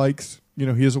 really likes. He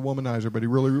is a womanizer, but he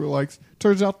really, really likes.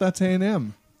 Turns out that's Aunt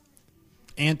M.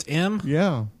 Aunt M?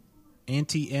 Yeah.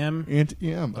 Auntie M?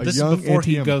 Auntie M. This is before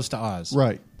he goes to Oz.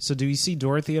 Right. So do you see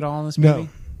Dorothy at all in this movie? No.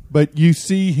 But you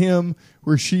see him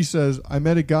where she says, I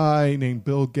met a guy named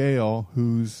Bill Gale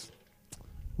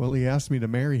he asked me to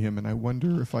marry him, and I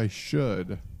wonder if I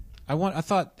should. I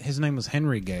thought his name was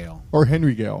Henry Gale. Or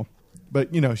Henry Gale.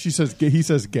 But he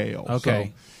says Gale. Okay.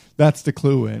 So that's the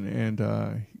clue in,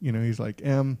 and he's like,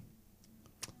 M,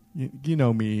 you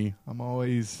know me. I'm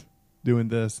always doing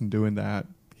this and doing that.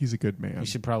 He's a good man. You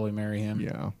should probably marry him.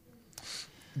 Yeah.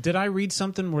 Did I read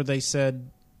something where they said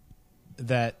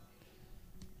that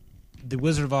the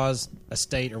Wizard of Oz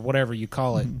estate, or whatever you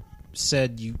call it,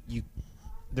 said you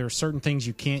there are certain things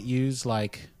you can't use,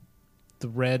 like the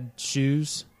red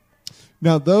shoes?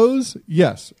 Now those,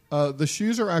 yes, the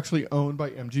shoes are actually owned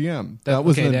by MGM. That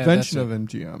was an invention of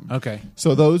MGM. Okay.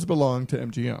 So those belong to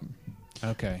MGM.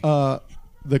 Okay.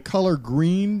 The color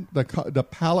green, the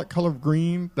palette color of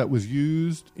green that was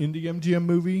used in the MGM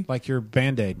movie, like your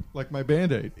Band-Aid, like my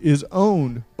Band-Aid, is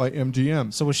owned by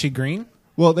MGM. So was she green?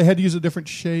 Well, they had to use a different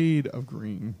shade of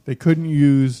green. They couldn't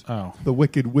use the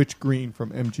Wicked Witch green from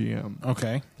MGM.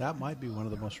 Okay. That might be one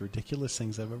of the most ridiculous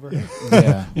things I've ever heard.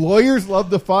 Yeah. Lawyers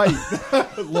love to fight.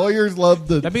 Lawyers love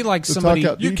the. That'd be like to somebody,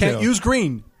 talk out You details. can't use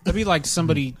green. That'd be like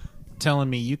somebody telling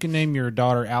me, you can name your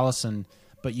daughter Allison,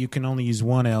 but you can only use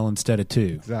one L instead of two.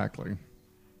 Exactly.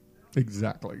 It's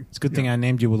a good thing I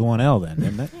named you with one L then,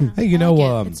 isn't it? Hey,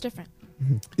 it's different.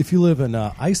 If you live in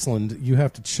Iceland, you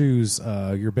have to choose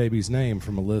your baby's name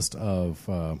from a list of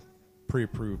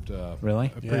pre-approved.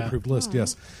 Really? A pre-approved list.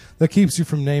 Yes, that keeps you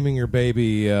from naming your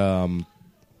baby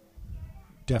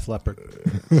Def Leppard,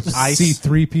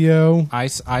 C-3PO,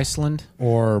 Iceland,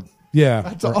 or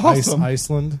That's or awesome.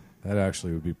 Iceland. That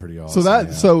actually would be pretty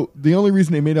awesome. So the only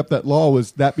reason they made up that law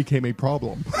was that became a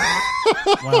problem.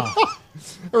 Wow.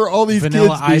 Or all these Vanilla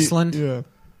kids Iceland. Yeah.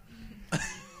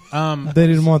 They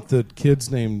didn't want the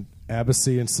kids named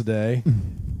Abbacy and Sade.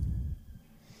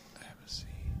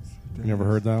 You never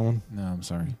heard that one? No, I'm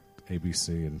sorry. ABC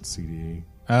and CDE.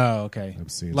 Oh, okay.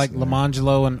 Abbacy and Like Sade.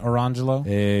 Lamangelo and Orangelo?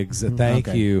 Thank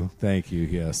Okay. you.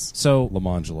 Yes. So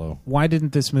Lamangelo. why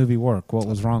didn't this movie work? What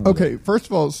was wrong with it? Okay, first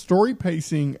of all, story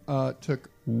pacing took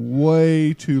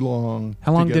way too long.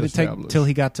 How long to did get it take established. till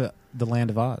he got to the Land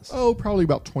of Oz? Oh, probably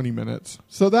about 20 minutes.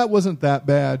 So that wasn't that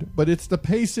bad, but it's the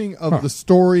pacing of the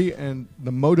story and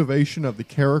the motivation of the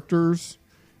characters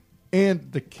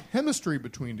and the chemistry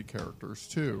between the characters,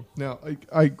 too. Now,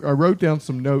 I wrote down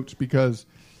some notes because,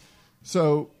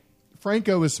 so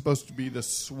Franco is supposed to be the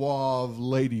suave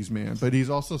ladies' man, but he's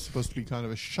also supposed to be kind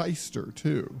of a shyster,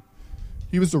 too.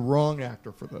 He was the wrong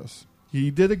actor for this. He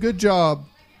did a good job,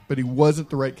 but he wasn't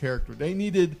the right character. They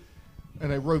needed...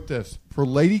 And I wrote this. For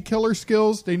lady killer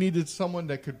skills, they needed someone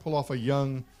that could pull off a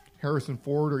young Harrison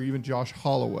Ford or even Josh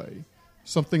Holloway.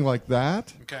 Something like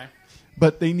that. Okay.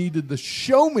 But they needed the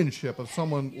showmanship of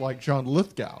someone like John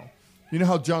Lithgow. You know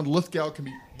how John Lithgow can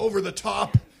be over the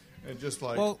top and just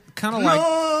like... Well, kind of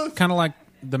like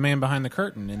the man behind the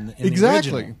curtain in the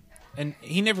Exactly. original. And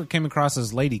he never came across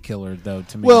as lady killer, though,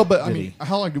 to me. Well, but I did mean, he?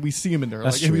 how long did we see him in there?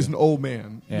 That's Like he was true. an old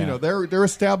man. Yeah. You know, they're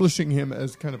establishing him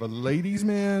as kind of a ladies'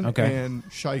 man and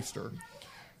shyster,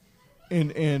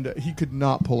 and he could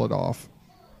not pull it off.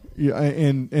 Yeah,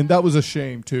 and that was a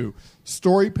shame too.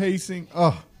 Story pacing,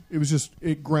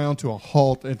 it ground to a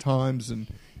halt at times, and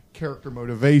character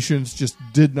motivations just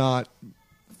did not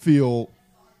feel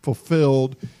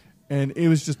fulfilled, and it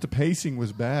was just the pacing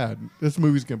was bad. This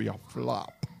movie's going to be a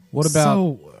flop. What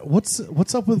about what's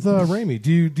up with Raimi? Do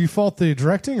you fault the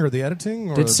directing or the editing?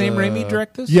 Or did Sam Raimi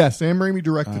direct this? Yes, Sam Raimi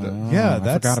directed it. Yeah,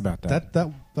 I forgot about that.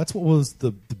 That's what was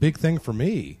the big thing for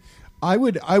me. I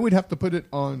would have to put it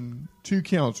on two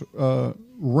counts: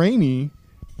 Raimi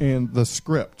and the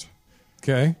script.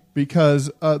 Okay, because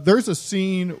there's a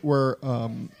scene where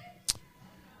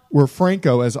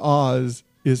Franco as Oz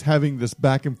is having this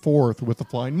back and forth with the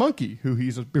flying monkey, who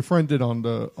he's befriended on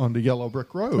the yellow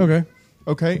brick road.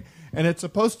 Okay, and it's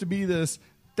supposed to be this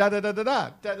da da da da da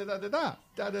da da da da da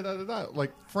da da da da,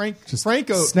 like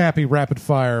Franco snappy rapid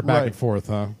fire back Right. and forth,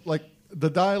 huh? Like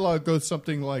the dialogue goes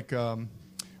something like,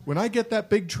 "When I get that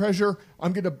big treasure,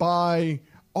 I'm going to buy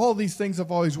all these things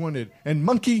I've always wanted. And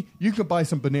monkey, you can buy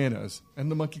some bananas." And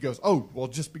the monkey goes, "Oh, well,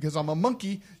 just because I'm a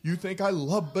monkey, you think I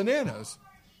love bananas?"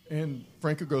 And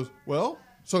Franco goes, "Well,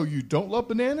 so you don't love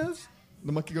bananas?" And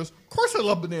the monkey goes, "Of course I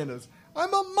love bananas.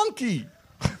 I'm a monkey."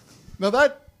 Now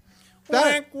that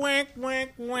Whack, whack,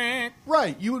 whack, whack.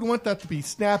 right, you would want that to be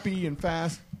snappy and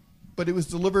fast, but it was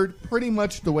delivered pretty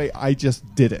much the way I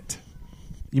just did it.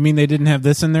 You mean they didn't have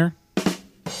this in there?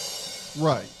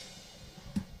 Right.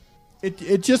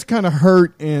 It just kind of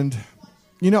hurt, and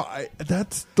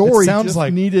that story It sounds just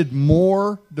like- needed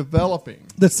more developing.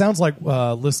 That sounds like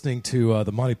listening to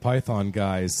the Monty Python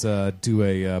guys do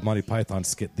a Monty Python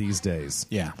skit these days.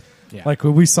 Yeah. Like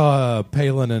when we saw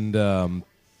Palin and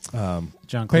John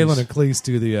Palin Cleese. and Cleese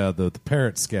do the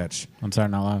parrot sketch on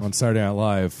Saturday Night Live. On Saturday Night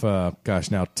Live,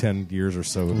 now 10 years or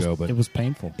so ago, but it was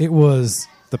painful. It was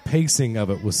the pacing of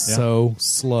it was so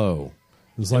slow.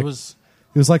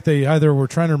 It was like they either were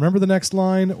trying to remember the next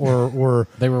line or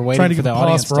they were waiting trying to for give the a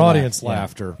pause for audience laugh.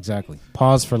 laughter. Yeah, exactly.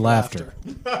 Pause for laughter.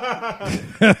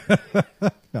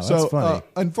 No, So, that's funny.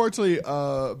 Unfortunately,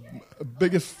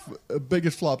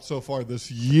 biggest flop so far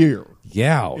this year.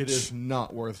 Youch. It is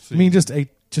not worth I seeing. mean, just a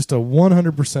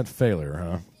 100% failure,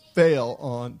 huh? Fail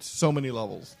on so many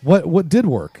levels. What did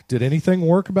work? Did anything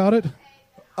work about it?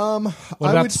 What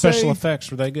I about would special say effects?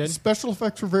 Were they good? Special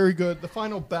effects were very good. The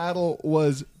final battle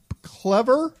was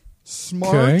clever,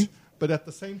 smart, Okay. but at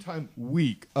the same time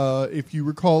weak. If you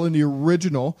recall in the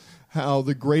original, how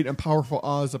the great and powerful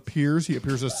Oz appears. He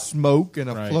appears as smoke and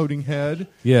a floating head.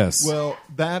 Yes. Well,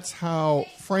 that's how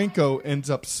Franco ends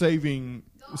up saving,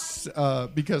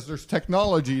 because there's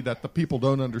technology that the people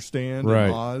don't understand Right.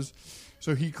 in Oz.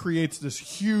 So he creates this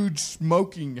huge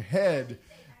smoking head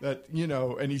that,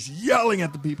 and he's yelling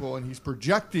at the people and he's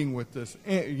projecting with this,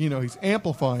 he's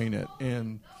amplifying it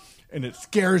and it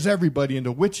scares everybody. And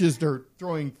the witches, they're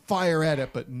throwing fire at it,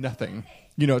 but nothing.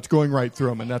 It's going right through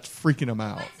them, and that's freaking them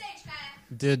out.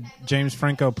 Did James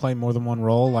Franco play more than one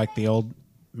role, like the old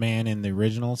man in the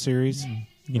original series?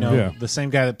 Yeah. The same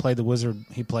guy that played the wizard.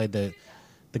 He played the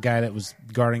guy that was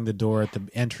guarding the door at the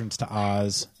entrance to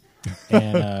Oz.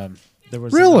 And there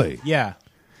was Really? Yeah.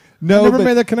 No, I never but-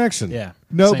 made that connection. Yeah.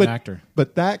 No, Same but actor.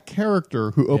 but that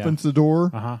character who opens the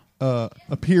door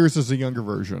appears as a younger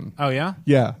version. Oh yeah.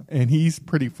 Yeah, and he's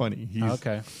pretty funny. He's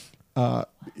Okay.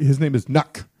 His name is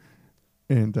Nuck,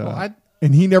 and I-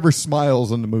 and he never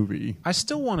smiles in the movie. I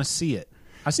still want to see it.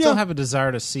 I still Yeah. have a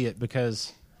desire to see it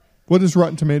because What does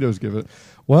Rotten Tomatoes give it?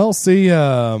 Well, see,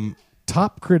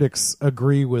 top critics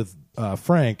agree with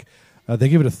Frank. They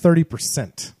give it a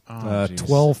 30%. Oh, geez.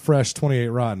 12 fresh, 28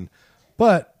 rotten.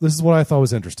 But this is what I thought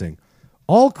was interesting.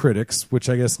 All critics, which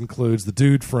I guess includes the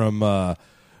dude from, hey,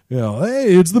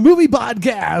 it's the movie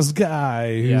podcast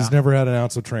guy who's Yeah. never had an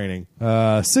ounce of training.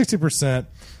 60%.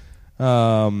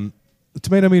 The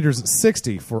tomato meter's at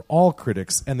 60 for all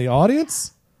critics. And the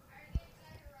audience?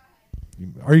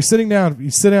 Are you sitting down?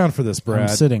 You sit down for this, Brad.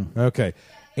 I'm sitting. Okay.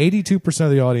 82%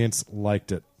 of the audience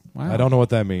liked it. Wow. I don't know what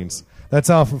that means. That's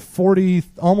off of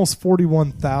almost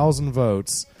 41,000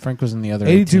 votes. Frank was in the other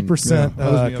 82% 18. Yeah, I was in the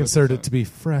other considered it percent. to be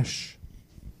fresh.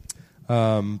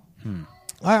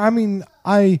 I mean,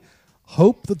 I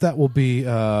hope that will be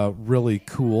really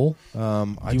cool.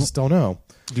 I just don't know.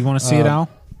 Do you want to see it, Al?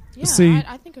 Yeah, See,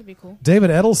 I think it'd be cool. David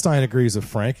Edelstein agrees with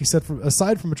Frank. He said,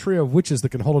 aside from a trio of witches that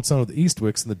can hold its own with the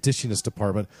Eastwicks in the dishiness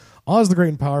department, Oz the Great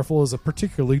and Powerful is a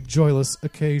particularly joyless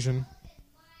occasion.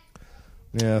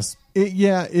 Yes.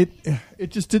 It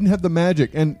just didn't have the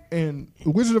magic, and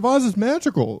the Wizard of Oz is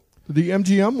magical. The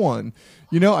MGM one,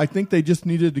 I think they just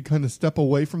needed to kind of step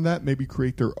away from that, maybe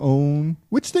create their own,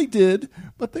 which they did,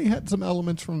 but they had some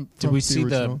elements from. Did we the see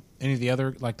original. any of the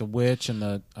other, like the witch and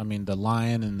the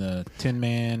lion and the Tin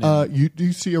Man? And You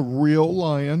do see a real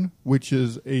lion, which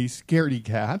is a scaredy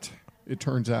cat. It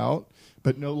turns out,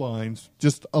 but no lines.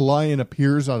 Just a lion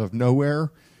appears out of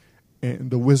nowhere,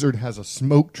 and the wizard has a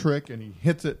smoke trick, and he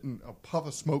hits it, and a puff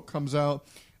of smoke comes out.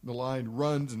 And the lion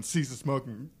runs and sees the smoke.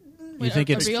 And you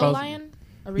think it's a real supposed? lion?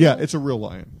 A real? yeah, it's a real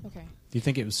lion. Okay. Do you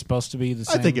think it was supposed to be the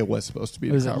same? I think it was supposed to be.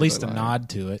 It was the at Cowardly least a Lion. nod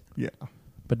to it. Yeah.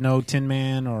 But no Tin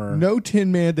Man or No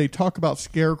Tin Man. They talk about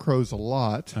scarecrows a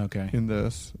lot. Okay. In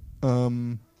this,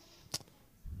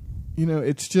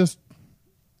 it's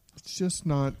just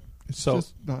not. It's So-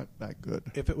 just not that good.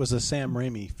 If it was a Sam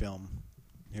Raimi film,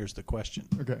 here's the question: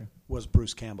 Okay. Was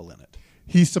Bruce Campbell in it?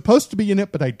 He's supposed to be in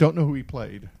it, but I don't know who he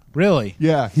played. Really?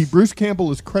 Yeah, Bruce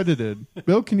Campbell is credited.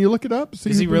 Bill, can you look it up? See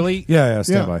Is who he Bruce- really? Yeah,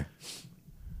 stand by.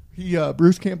 He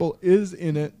Bruce Campbell is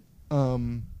in it.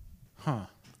 Huh.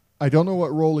 I don't know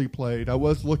what role he played. I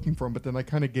was looking for him, but then I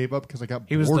kind of gave up because I got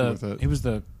He was bored with it. He was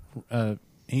the.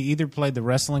 He either played the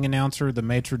wrestling announcer, the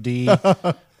maitre d',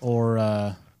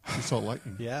 or He saw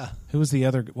lightning. Yeah. who was the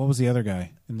other? What was the other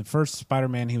guy in the first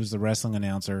Spider-Man? He was the wrestling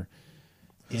announcer.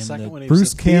 The In second the- one, he Bruce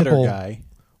was the theater Campbell guy.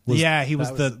 yeah, he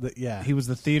was that the, yeah. he was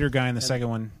the theater guy in the second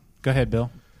one. Go ahead, Bill.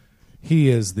 He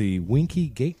is the Winky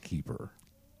Gatekeeper.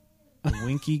 The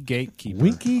Winky Gatekeeper.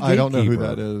 Winky Gatekeeper. I don't know who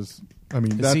that is. I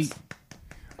mean, Is that's. he-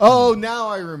 Oh, now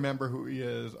I remember who he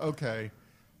is. Okay,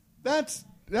 that's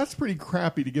pretty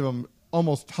crappy to give him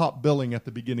almost top billing at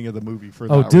the beginning of the movie for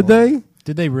Oh, that did role. they?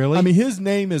 Did they really? I mean, his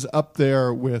name is up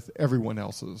there with everyone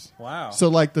else's. Wow. So,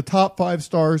 like, the top 5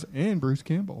 stars and Bruce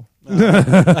Campbell.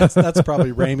 That's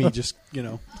probably Raimi just,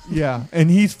 Yeah, and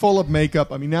he's full of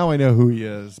makeup. I mean, now I know who he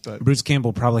is. But Bruce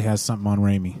Campbell probably has something on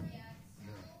Raimi.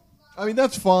 I mean,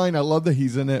 that's fine. I love that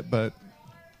he's in it, but...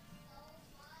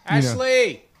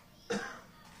 Ashley!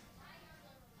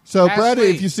 So, Ashley! Brad,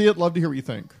 if you see it, love to hear what you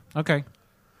think. Okay.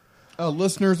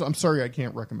 Listeners, I'm sorry I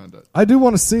can't recommend it. I do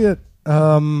want to see it.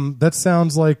 That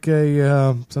sounds like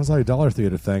a Dollar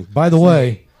Theater thing. By the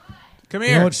way, come You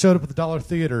here. know what showed up at the Dollar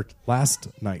Theater last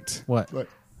night? What?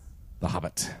 The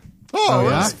Hobbit. Oh,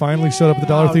 yeah. Finally showed up at the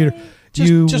Dollar Theater.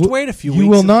 Just wait a few you weeks.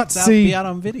 will and not that'll see. be out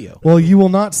on video. Well, you will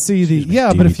not see the.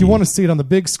 Yeah, but if you DVD. want to see it on the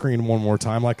big screen one more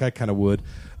time, like I kind of would,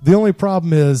 the only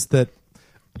problem is that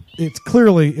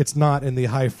it's not in the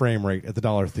high frame rate at the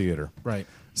Dollar Theater. Right.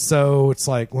 So it's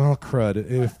like, well, crud.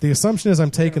 If the assumption is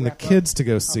I'm taking the kids to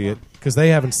go see it because they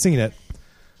haven't seen it,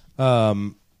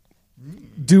 do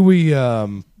we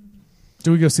go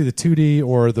see the 2D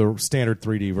or the standard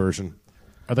 3D version?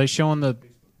 Are they showing Are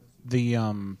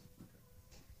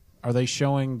they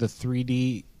showing the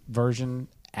 3D version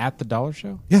at the Dollar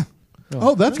Show? Yeah.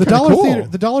 Oh, that's the kinda Dollar cool. Theater.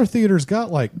 The Dollar Theater's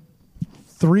got like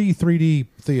 3 3D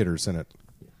theaters in it.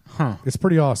 Huh. It's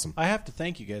pretty awesome. I have to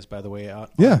thank you guys, by the way. On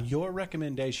your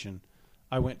recommendation,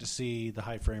 I went to see the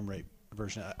high frame rate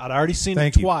version. I'd already seen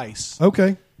Thank it you. twice.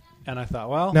 Okay. And I thought,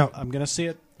 well, Now- I'm going to see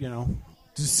it,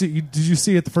 Did you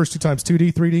see it the first 2 times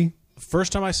 2D, 3D?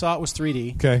 First time I saw it was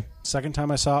 3D. Okay. Second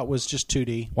time I saw it was just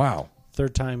 2D. Wow.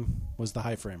 Third time was the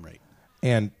high frame rate.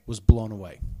 And was blown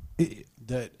away.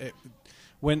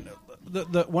 When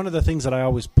one of the things that I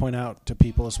always point out to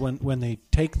people is when they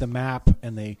take the map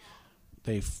and they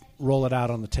roll it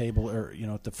out on the table or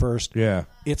at the first. Yeah.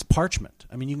 It's parchment.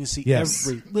 I mean, you can see Yes.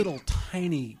 every little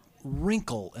tiny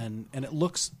wrinkle and it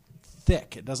looks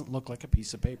thick. It doesn't look like a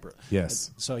piece of paper.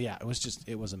 Yes. So yeah,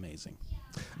 it was amazing.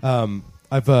 I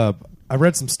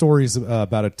read some stories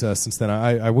about it since then.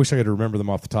 I wish I could remember them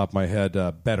off the top of my head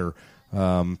better.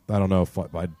 I don't know if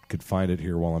I could find it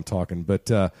here while I'm talking,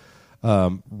 but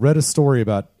read a story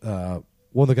about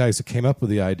one of the guys who came up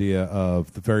with the idea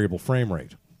of the variable frame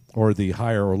rate or the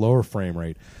higher or lower frame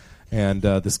rate. And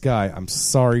this guy, I'm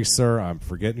sorry, sir, I'm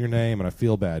forgetting your name, and I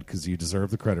feel bad because you deserve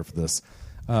the credit for this.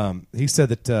 He said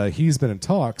that he's been in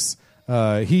talks.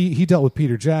 He dealt with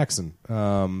Peter Jackson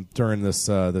during this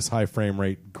high frame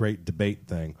rate great debate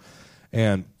thing,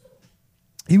 and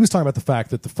he was talking about the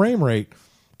fact that the frame rate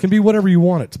can be whatever you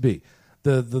want it to be.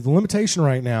 The limitation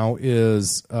right now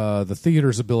is the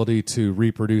theater's ability to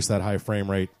reproduce that high frame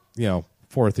rate,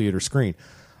 for a theater screen.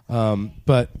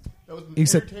 But he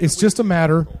said it's just a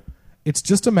matter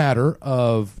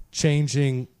of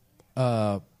changing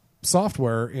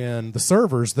software in the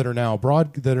servers that are now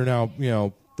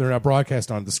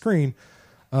broadcast onto the screen,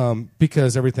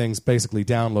 because everything's basically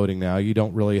downloading now. You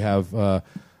don't really have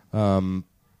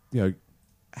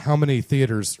how many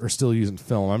theaters are still using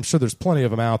film. I'm sure there's plenty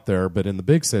of them out there, but in the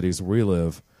big cities where we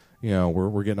live,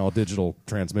 we're getting all digital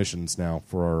transmissions now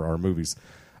for our movies.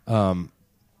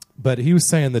 But he was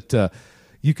saying that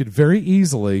you could very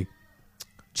easily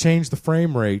change the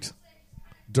frame rate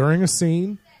during a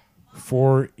scene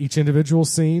for each individual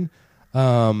scene.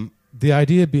 The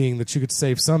idea being that you could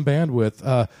save some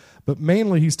bandwidth, but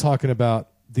mainly he's talking about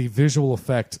the visual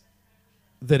effect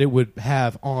that it would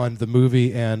have on the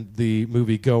movie and the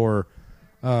moviegoer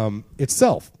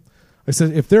itself. I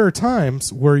said, if there are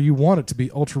times where you want it to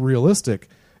be ultra realistic,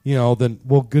 then,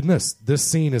 well, goodness, this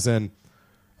scene is in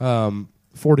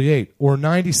 48 or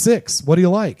 96. What do you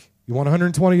like? You want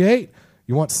 128?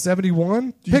 You want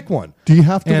 71? Pick one. Do you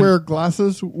have to wear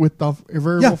glasses with the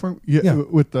variable frame? Yeah.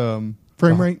 With the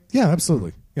frame rate? Yeah,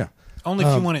 absolutely. Yeah. Only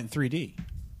if you want it in 3D.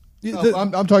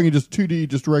 I'm talking just 2D,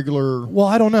 just regular. Well,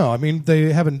 I don't know. I mean,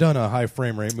 they haven't done a high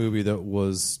frame rate movie that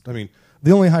was. I mean,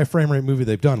 the only high frame rate movie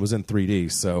they've done was in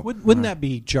 3D. So Wouldn't that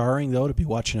be jarring though to be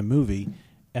watching a movie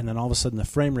and then all of a sudden the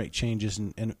frame rate changes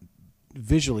and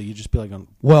visually you just be like,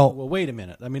 well, wait a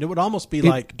minute. I mean, it would almost be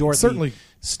like Dorothy certainly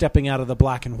stepping out of the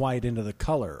black and white into the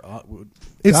color.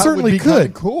 It That certainly would be could.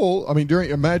 kinda cool. I mean,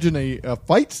 imagine a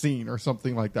fight scene or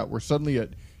something like that where suddenly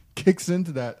it kicks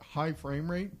into that high frame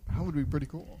rate. That would be pretty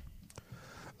cool.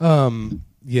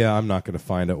 Yeah, I'm not going to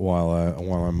find it while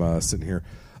I'm sitting here.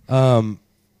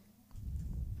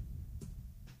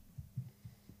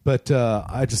 But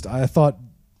I thought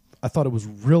it was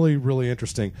really, really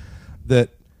interesting that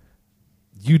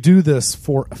you do this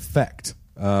for effect,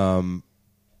 and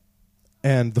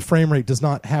the frame rate does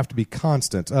not have to be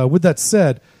constant. With that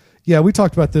said, Yeah, we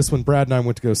talked about this when Brad and I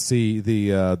went to go see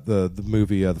the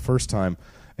movie the first time,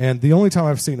 and the only time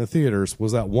I've seen it in theaters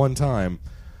was that one time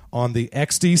on the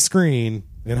XD screen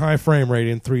in high frame rate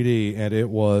in 3D, and it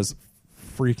was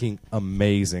freaking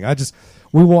amazing.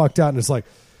 We walked out and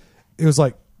it was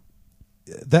like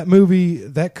that movie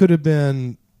that could have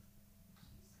been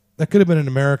an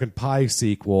American Pie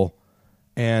sequel,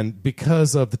 and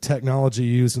because of the technology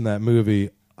used in that movie,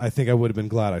 I think I would have been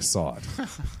glad I saw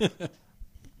it.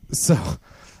 So,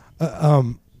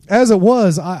 as it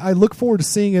was, I look forward to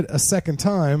seeing it a second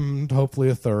time, hopefully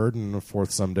a third and a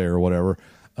fourth someday or whatever,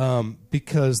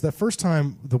 because that first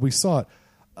time that we saw it,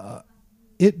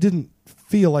 it didn't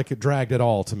feel like it dragged at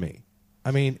all to me.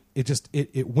 I mean,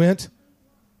 it went...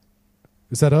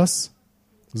 Is that us?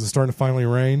 Is it starting to finally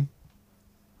rain?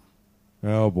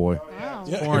 Oh, boy. Wow.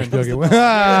 Yeah,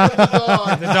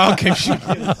 The dog came shooting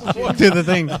through the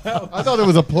thing. I thought it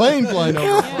was a plane flying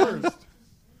over first.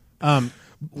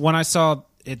 When I saw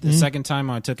it the second time,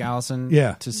 I took Allison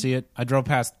to see it. I drove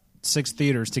past 6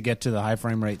 theaters to get to the high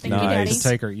frame rate theater to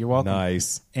take her. You're welcome.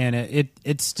 Nice. And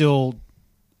it still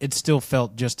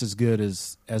felt just as good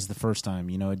as the first time.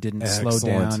 You know, it didn't slow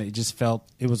down. It just felt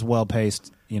it was well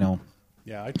paced. You know.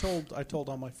 Yeah, I told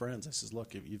all my friends. I says,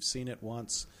 look, if you've seen it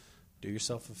once, do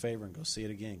yourself a favor and go see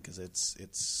it again, because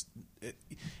it's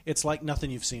like nothing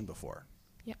you've seen before.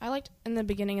 Yeah, I liked in the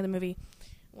beginning of the movie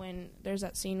when there's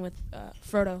that scene with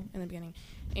Frodo in the beginning,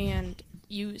 and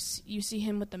you see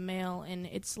him with the mail, and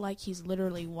it's like he's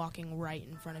literally walking right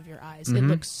in front of your eyes. Mm-hmm. It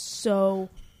looks so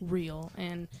real,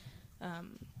 and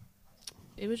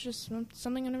it was just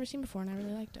something I've never seen before, and I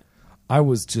really liked it. I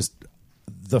was just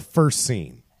the first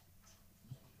scene.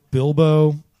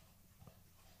 Bilbo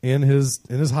in his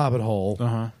hobbit hole,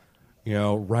 you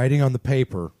know, writing on the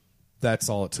paper. That's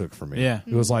all it took for me. Yeah,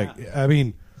 it was like, I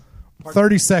mean,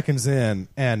 30 seconds in,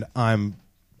 and I'm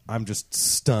just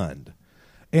stunned.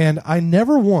 And I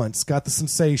never once got the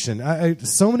sensation.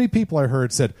 So many people I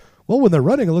heard said, "Well, when they're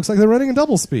running, it looks like they're running in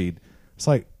double speed." It's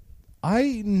like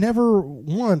I never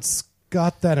once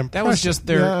got that impression. That was just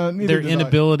their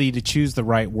inability to choose the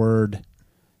right word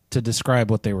to describe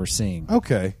what they were seeing.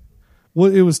 Okay. Well,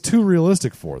 it was too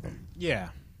realistic for them.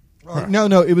 Yeah. No,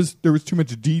 there was too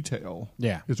much detail.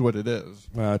 Yeah. Is what it is.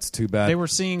 It's too bad. They were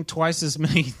seeing twice as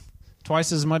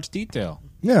much detail.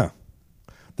 Yeah.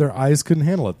 Their eyes couldn't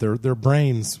handle it. Their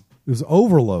brains, it was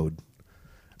overload.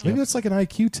 Maybe it's like an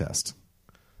IQ test.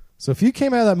 So if you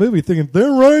came out of that movie thinking,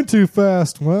 they're running too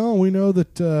fast, well, we know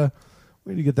that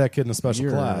we need to get that kid in a special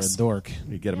class. A dork.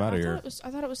 You get him out of here.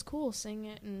 I thought it was cool seeing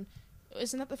it, and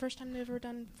isn't that the first time they've ever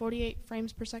done 48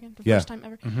 frames per second? The first time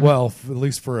ever? Mm-hmm. Well, at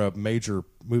least for a major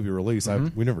movie release.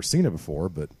 We've never seen it before,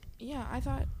 but... Yeah, I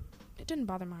thought it didn't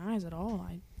bother my eyes at all.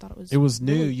 I thought it was... It was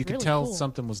new. Really, you could really tell cool.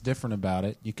 something was different about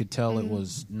it. You could tell it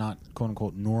was not,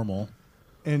 quote-unquote, normal.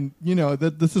 And, you know,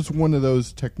 this is one of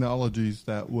those technologies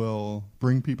that will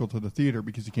bring people to the theater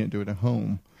because you can't do it at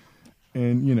home.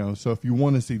 And, you know, so if you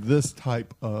want to see this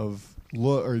type of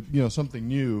look or, you know, something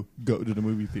new, go to the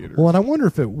movie theater. Well, and I wonder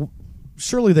if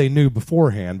surely they knew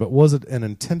beforehand, but was it an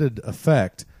intended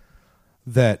effect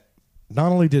that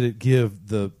not only did it give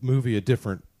the movie a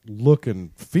different look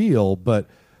and feel, but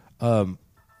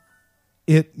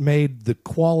it made the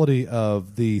quality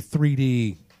of the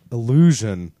 3D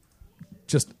illusion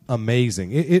just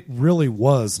amazing. It really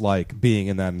was like being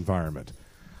in that environment.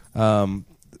 You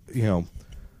know,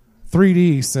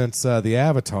 3D since the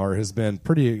Avatar has been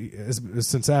pretty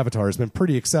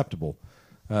acceptable.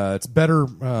 It's better.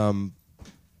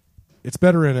 It's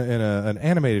better in an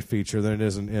animated feature than it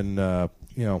is in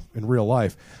real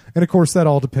life, and of course that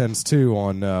all depends too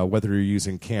on whether you're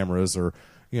using cameras or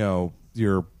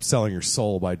you're selling your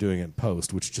soul by doing it in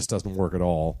post, which just doesn't work at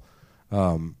all.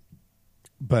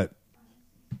 But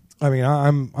I mean,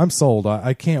 I'm sold.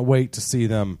 I can't wait to see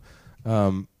them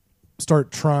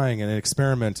start trying and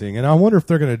experimenting, and I wonder if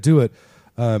they're going to do it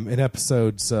in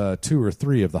episodes 2 or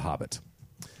 3 of The Hobbit.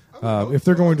 If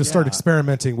they're going to start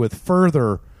experimenting with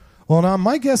further. Well, now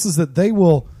my guess is that they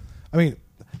will. I mean,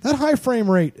 that high frame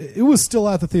rate, it was still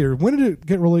at the theater. When did it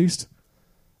get released?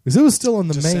 Because it was still in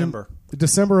the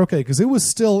December. Okay, because it was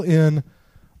still in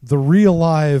the real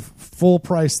live full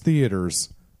price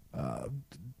theaters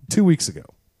 2 weeks ago.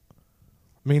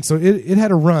 I mean, so it had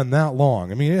to run that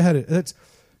long. I mean, it's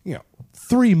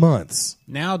 3 months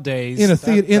nowadays in a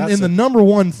theater in the number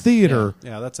one theater.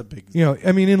 Yeah, that's a big.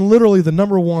 I mean, in literally the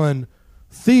number one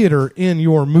theater in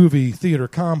your movie theater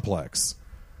complex,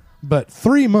 but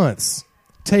 3 months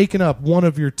taking up one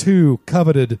of your 2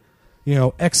 coveted,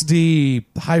 XD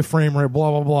high frame rate,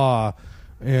 blah blah blah.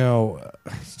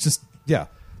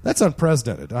 That's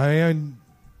unprecedented.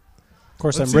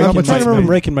 course, Let's I'm see how breaking, much I'm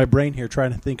breaking my brain here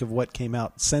trying to think of what came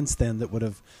out since then that would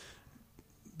have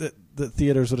the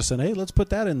theaters would have said, "Hey, let's put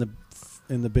that in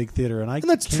the big theater." And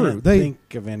that's can't true.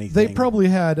 Think of anything. They probably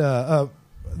had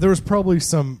there was probably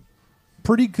some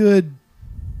pretty good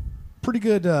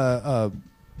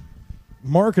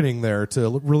marketing there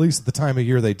to release at the time of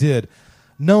year they did,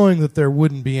 knowing that there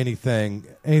wouldn't be anything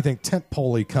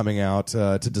tentpole-y coming out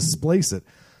to displace it.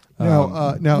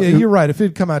 Now, you're right. If it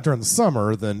had come out during the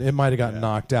summer, then it might have gotten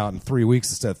knocked out in 3 weeks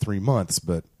instead of 3 months.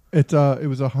 But it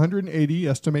was 180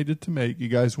 estimated to make. You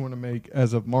guys want to make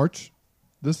as of March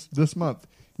this month?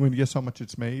 You want to guess how much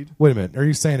it's made? Wait a minute. Are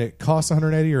you saying it costs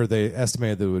 180, or they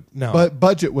estimated that it would? No, but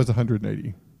budget was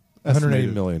 180.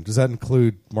 180 million. Does that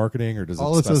include marketing, or does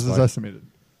all it says is estimated?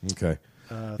 Okay.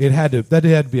 That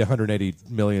had to be 180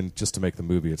 million just to make the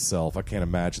movie itself. I can't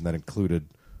imagine that included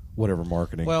whatever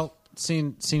marketing. Well,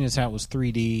 seeing as how it was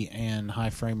 3D and high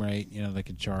frame rate, they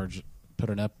could put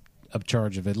an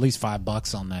upcharge of at least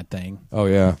 $5 on that thing. Oh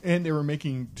yeah. And they were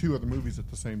making 2 other movies at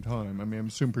the same time. I mean, I'm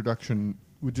assuming production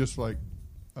would just like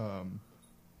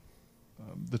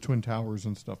the Twin Towers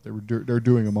and stuff. They're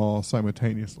doing them all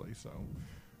simultaneously. So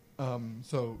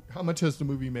how much has the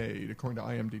movie made according to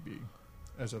IMDb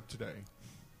as of today,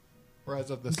 or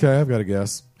as of this? Okay, I've got to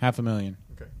guess. $500,000.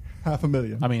 Okay,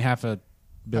 $500,000. I mean, $500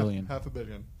 million. Half a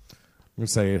billion. I'm gonna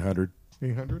say 800.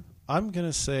 800. I'm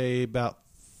gonna say about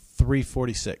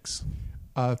 346.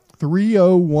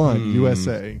 301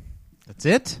 USA. That's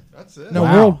it. That's it. No,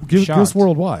 Wow. give us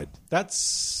worldwide.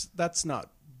 That's not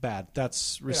bad.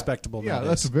 That's respectable. Yeah, nowadays.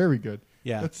 that's very good.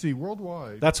 Yeah. Let's see,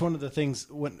 worldwide. That's one of the things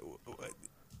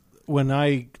when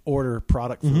I order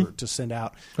product to send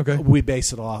out. Okay. We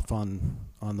base it off on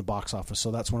the box office. So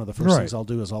that's one of the first Right. things I'll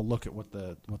do is I'll look at what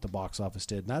the box office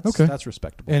did. And Okay. that's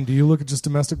respectable. And do you look at just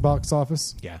domestic box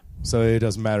office? Yeah. So it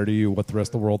doesn't matter to you what the rest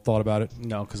of the world thought about it?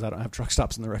 No, because I don't have truck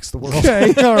stops in the rest of the world.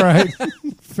 Okay, all right.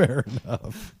 Fair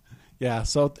enough. Yeah.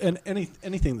 So and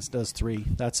anything that does 3,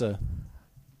 that's a.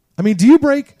 I mean, do you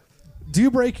break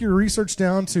your research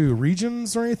down to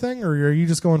regions or anything, or are you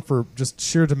just going for just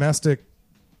sheer domestic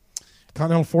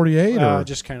continental 48? Or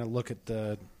Just kind of look at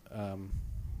the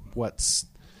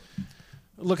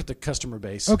look at the customer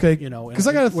base. Okay, and 'cause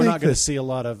I gotta we're think not going that- to see a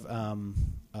lot of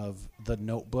the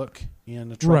Notebook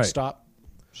in a truck Right. stop.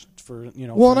 For well,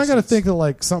 for and I got to instance. think of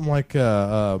like something like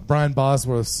Brian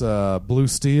Bosworth's Blue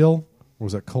Steel, or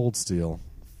was that Cold Steel?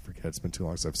 I forget. It's been too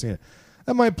long since I've seen it.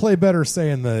 That might play better,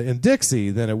 say in Dixie,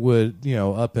 than it would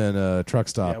up in a truck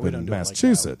stop we don't in do it like that.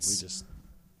 Massachusetts.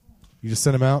 You just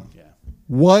send them out. Yeah.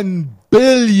 $1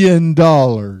 billion.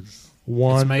 It's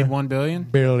made $1 billion.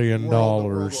 $1 billion.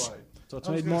 So it's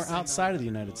made more outside of the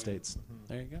United States.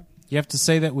 There you go. You have to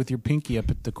say that with your pinky up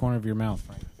at the corner of your mouth.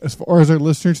 As far as our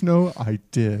listeners know, I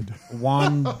did.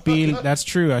 $1 billion. That's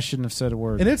true. I shouldn't have said a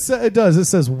word. And it does. It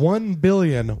says 1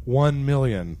 billion, 1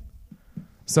 million.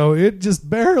 So it just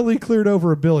barely cleared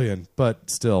over $1 billion, but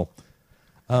still,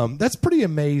 that's pretty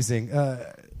amazing.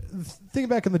 Think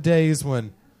back in the days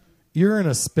when you're going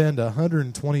to spend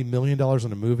 $120 million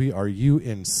on a movie. Are you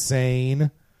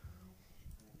insane?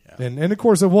 Yeah. And of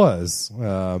course it was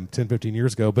 10, 15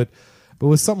 years ago, but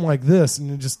with something like this,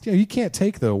 and just you can't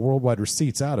take the worldwide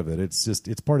receipts out of it.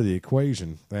 It's part of the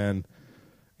equation. And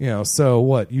so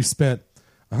what? You spent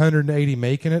 180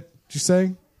 making it. Did you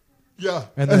say? Yeah,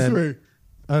 and that's then right.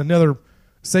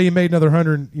 Say you made another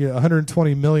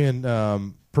 120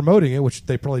 million promoting it, which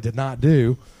they probably did not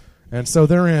do, and so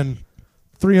they're in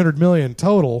 300 million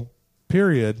total.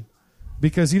 Period,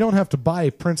 because you don't have to buy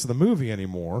prints of the movie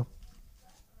anymore.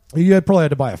 You probably had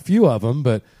to buy a few of them,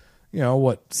 but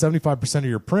 75% of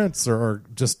your prints are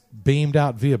just beamed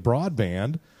out via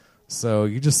broadband. So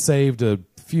you just saved a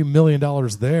few $1 million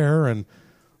there, and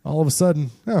all of a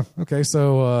sudden,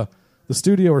 so the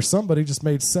studio or somebody just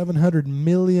made $700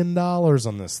 million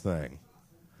on this thing.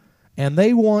 And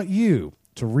they want you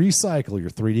to recycle your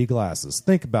 3D glasses.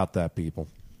 Think about that, people.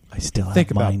 I still have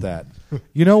Think mine. about that.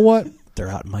 You know what? They're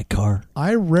out in my car.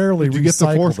 I rarely Did you get the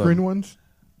recycle 4-screen them. ones?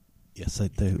 Yes,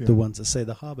 the ones that say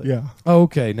The Hobbit. Yeah.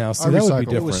 Okay, now see, that would be recycle.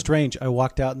 different. It was strange. I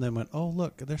walked out and then went, "Oh,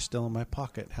 look, they're still in my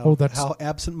pocket." How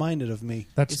absent-minded of me.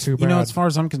 That's too bad. As far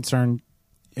as I'm concerned,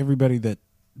 everybody that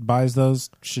buys those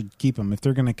should keep them. If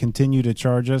they're going to continue to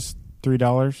charge us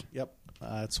 $3, Yep,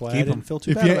 that's why Keep I didn't 'em. feel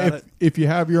too bad about it. If you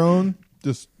have your own,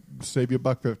 just save you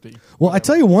 $1.50. Well, I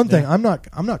tell you one thing I'm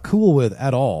not cool with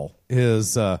at all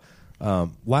is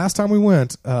last time we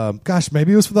went,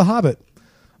 maybe it was for The Hobbit,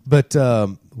 but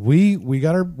we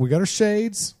got our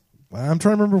shades. I'm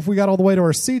trying to remember if we got all the way to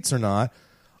our seats or not.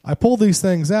 I pulled these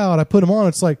things out. I put them on.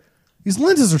 It's like these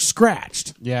lenses are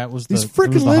scratched. Yeah, it was these it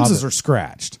freaking was The lenses Hobbit. are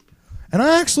scratched. And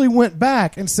I actually went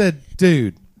back and said,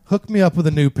 dude, hook me up with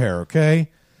a new pair, okay?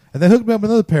 And they hooked me up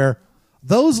with another pair.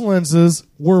 Those lenses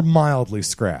were mildly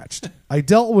scratched. I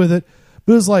dealt with it,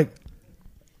 but it was like,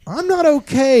 I'm not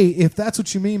okay if that's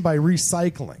what you mean by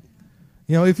recycling.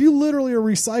 You know, if you literally are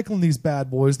recycling these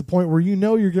bad boys to the point where you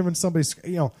know you're giving somebody,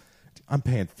 you know, I'm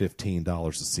paying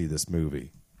 $15 to see this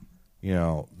movie. You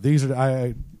know, these are,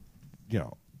 I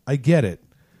get it.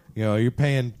 You know, you're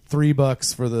paying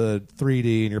 $3 for the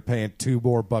 3D and you're paying $2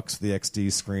 more for the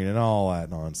XD screen and all that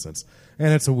nonsense.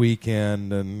 And it's a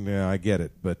weekend and, you know, I get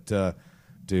it. But,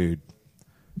 dude,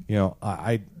 you know,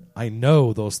 I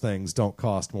know those things don't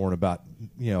cost more than about,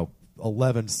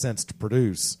 11 cents to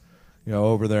produce,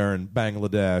 over there in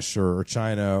Bangladesh or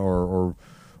China or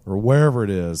wherever it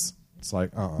is. It's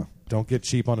like, don't get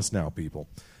cheap on us now, people.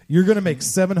 You're going to make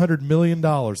 $700 million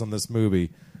on this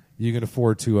movie. You can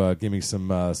afford to give me some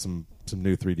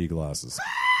new 3D glasses.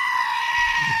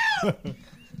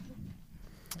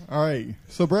 All right.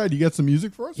 So, Brad, you got some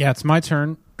music for us? Yeah, it's my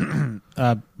turn.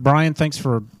 Brian, thanks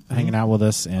for hanging out with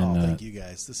us. And thank you,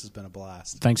 guys. This has been a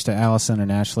blast. Thanks to Allison and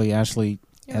Ashley. Ashley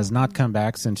has not come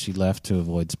back since she left to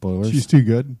avoid spoilers. She's too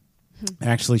good.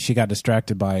 Actually, she got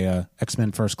distracted by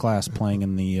X-Men First Class playing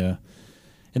in the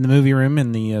movie room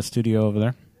in the studio over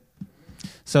there.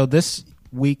 So this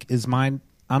week is mine.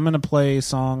 I'm going to play a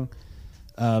song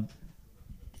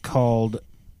called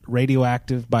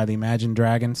Radioactive by the Imagine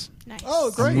Dragons. Nice.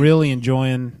 Oh, great. I'm really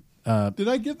enjoying... Did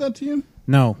I give that to you?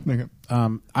 No. Okay.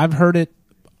 I've heard it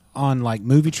on like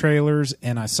movie trailers,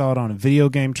 and I saw it on a video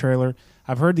game trailer.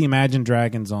 I've heard the Imagine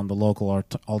Dragons on the local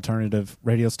alternative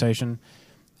radio station,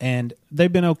 and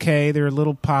they've been okay. They're a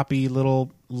little poppy,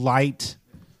 little light,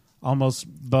 almost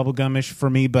bubblegumish for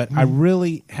me, but I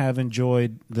really have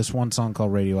enjoyed this one song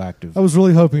called Radioactive. I was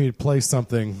really hoping you'd play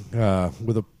something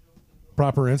with a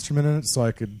proper instrument in it so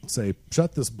I could say,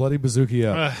 shut this bloody bazooki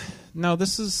up. No,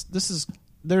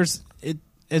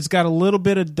 it's got a little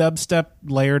bit of dubstep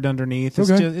layered underneath. It's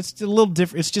a little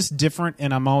different. It's just different,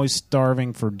 and I'm always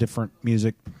starving for different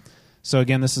music. So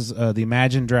again, this is the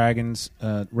Imagine Dragons.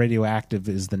 Radioactive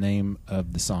is the name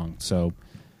of the song. So,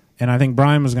 and I think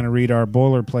Brian was going to read our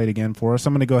boilerplate again for us.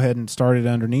 I'm going to go ahead and start it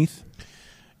underneath.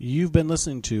 You've been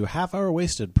listening to Half Hour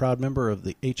Wasted, proud member of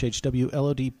the HHW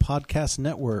LOD Podcast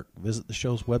Network. Visit the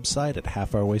show's website at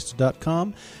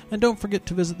halfhourwasted.com, and don't forget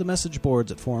to visit the message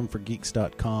boards at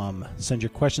forumforgeeks.com. Send your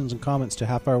questions and comments to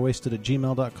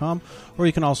halfhourwasted@gmail.com, or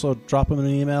you can also drop them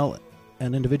an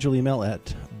individual email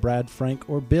at Brad, Frank,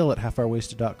 or Bill at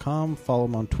halfhourwasted.com. Follow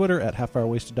them on Twitter at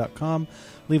halfhourwasted.com.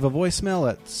 Leave a voicemail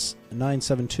at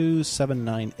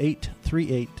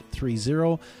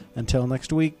 972-798-3830. Until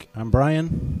next week, I'm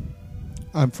Brian.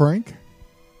 I'm Frank.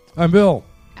 I'm Bill.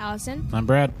 Allison. I'm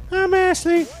Brad. I'm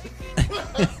Ashley.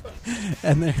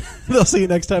 And they'll see you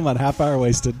next time on Half Hour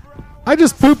Wasted. I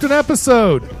just pooped an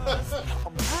episode.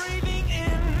 I'm breathing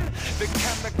in the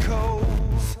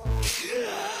chemicals.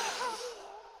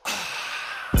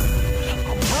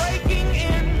 I'm breaking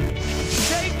in,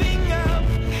 shaping up,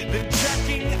 then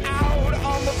checking out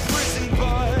on the prison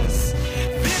bus.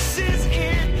 This is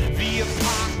it, the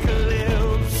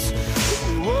apocalypse.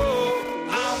 Whoa,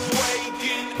 I'm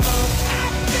waking up. I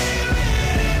feel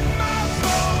it in my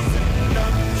bones,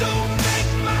 enough to make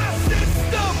my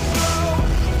system blow.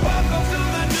 Welcome to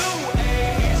the new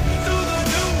age, to the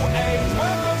new age.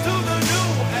 Welcome to the new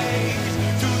age,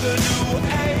 to the new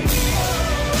age.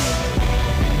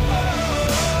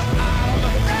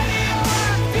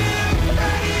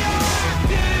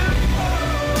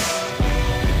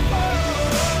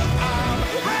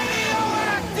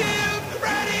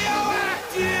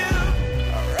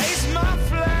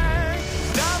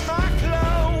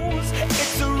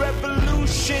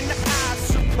 I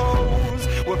suppose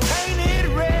we're painted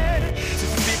red to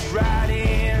fit right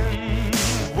in.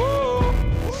 Whoa.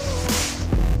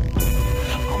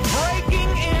 I'm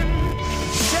breaking in,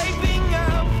 shaping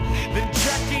up, then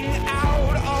checking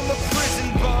out on the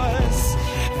prison bus.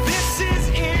 This is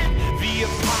it, the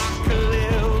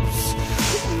apocalypse.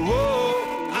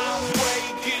 Whoa, I'm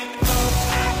waking up.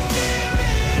 I feel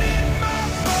it in my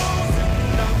bones,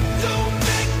 enough to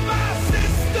make my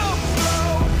system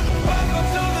blow. Welcome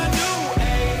to the new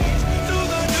age, to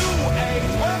the new age.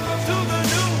 Welcome to the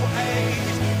new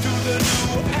age, to the new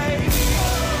age.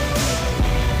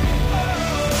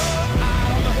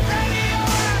 I'm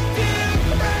radioactive,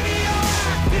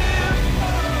 radioactive.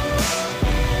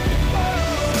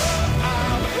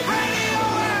 I'm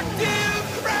radioactive,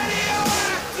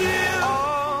 radioactive.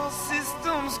 All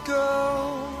systems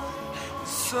go. The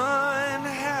sun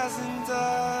hasn't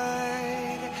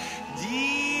died.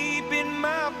 Deep in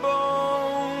my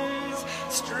bones,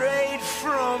 straight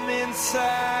from inside.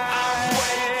 inside.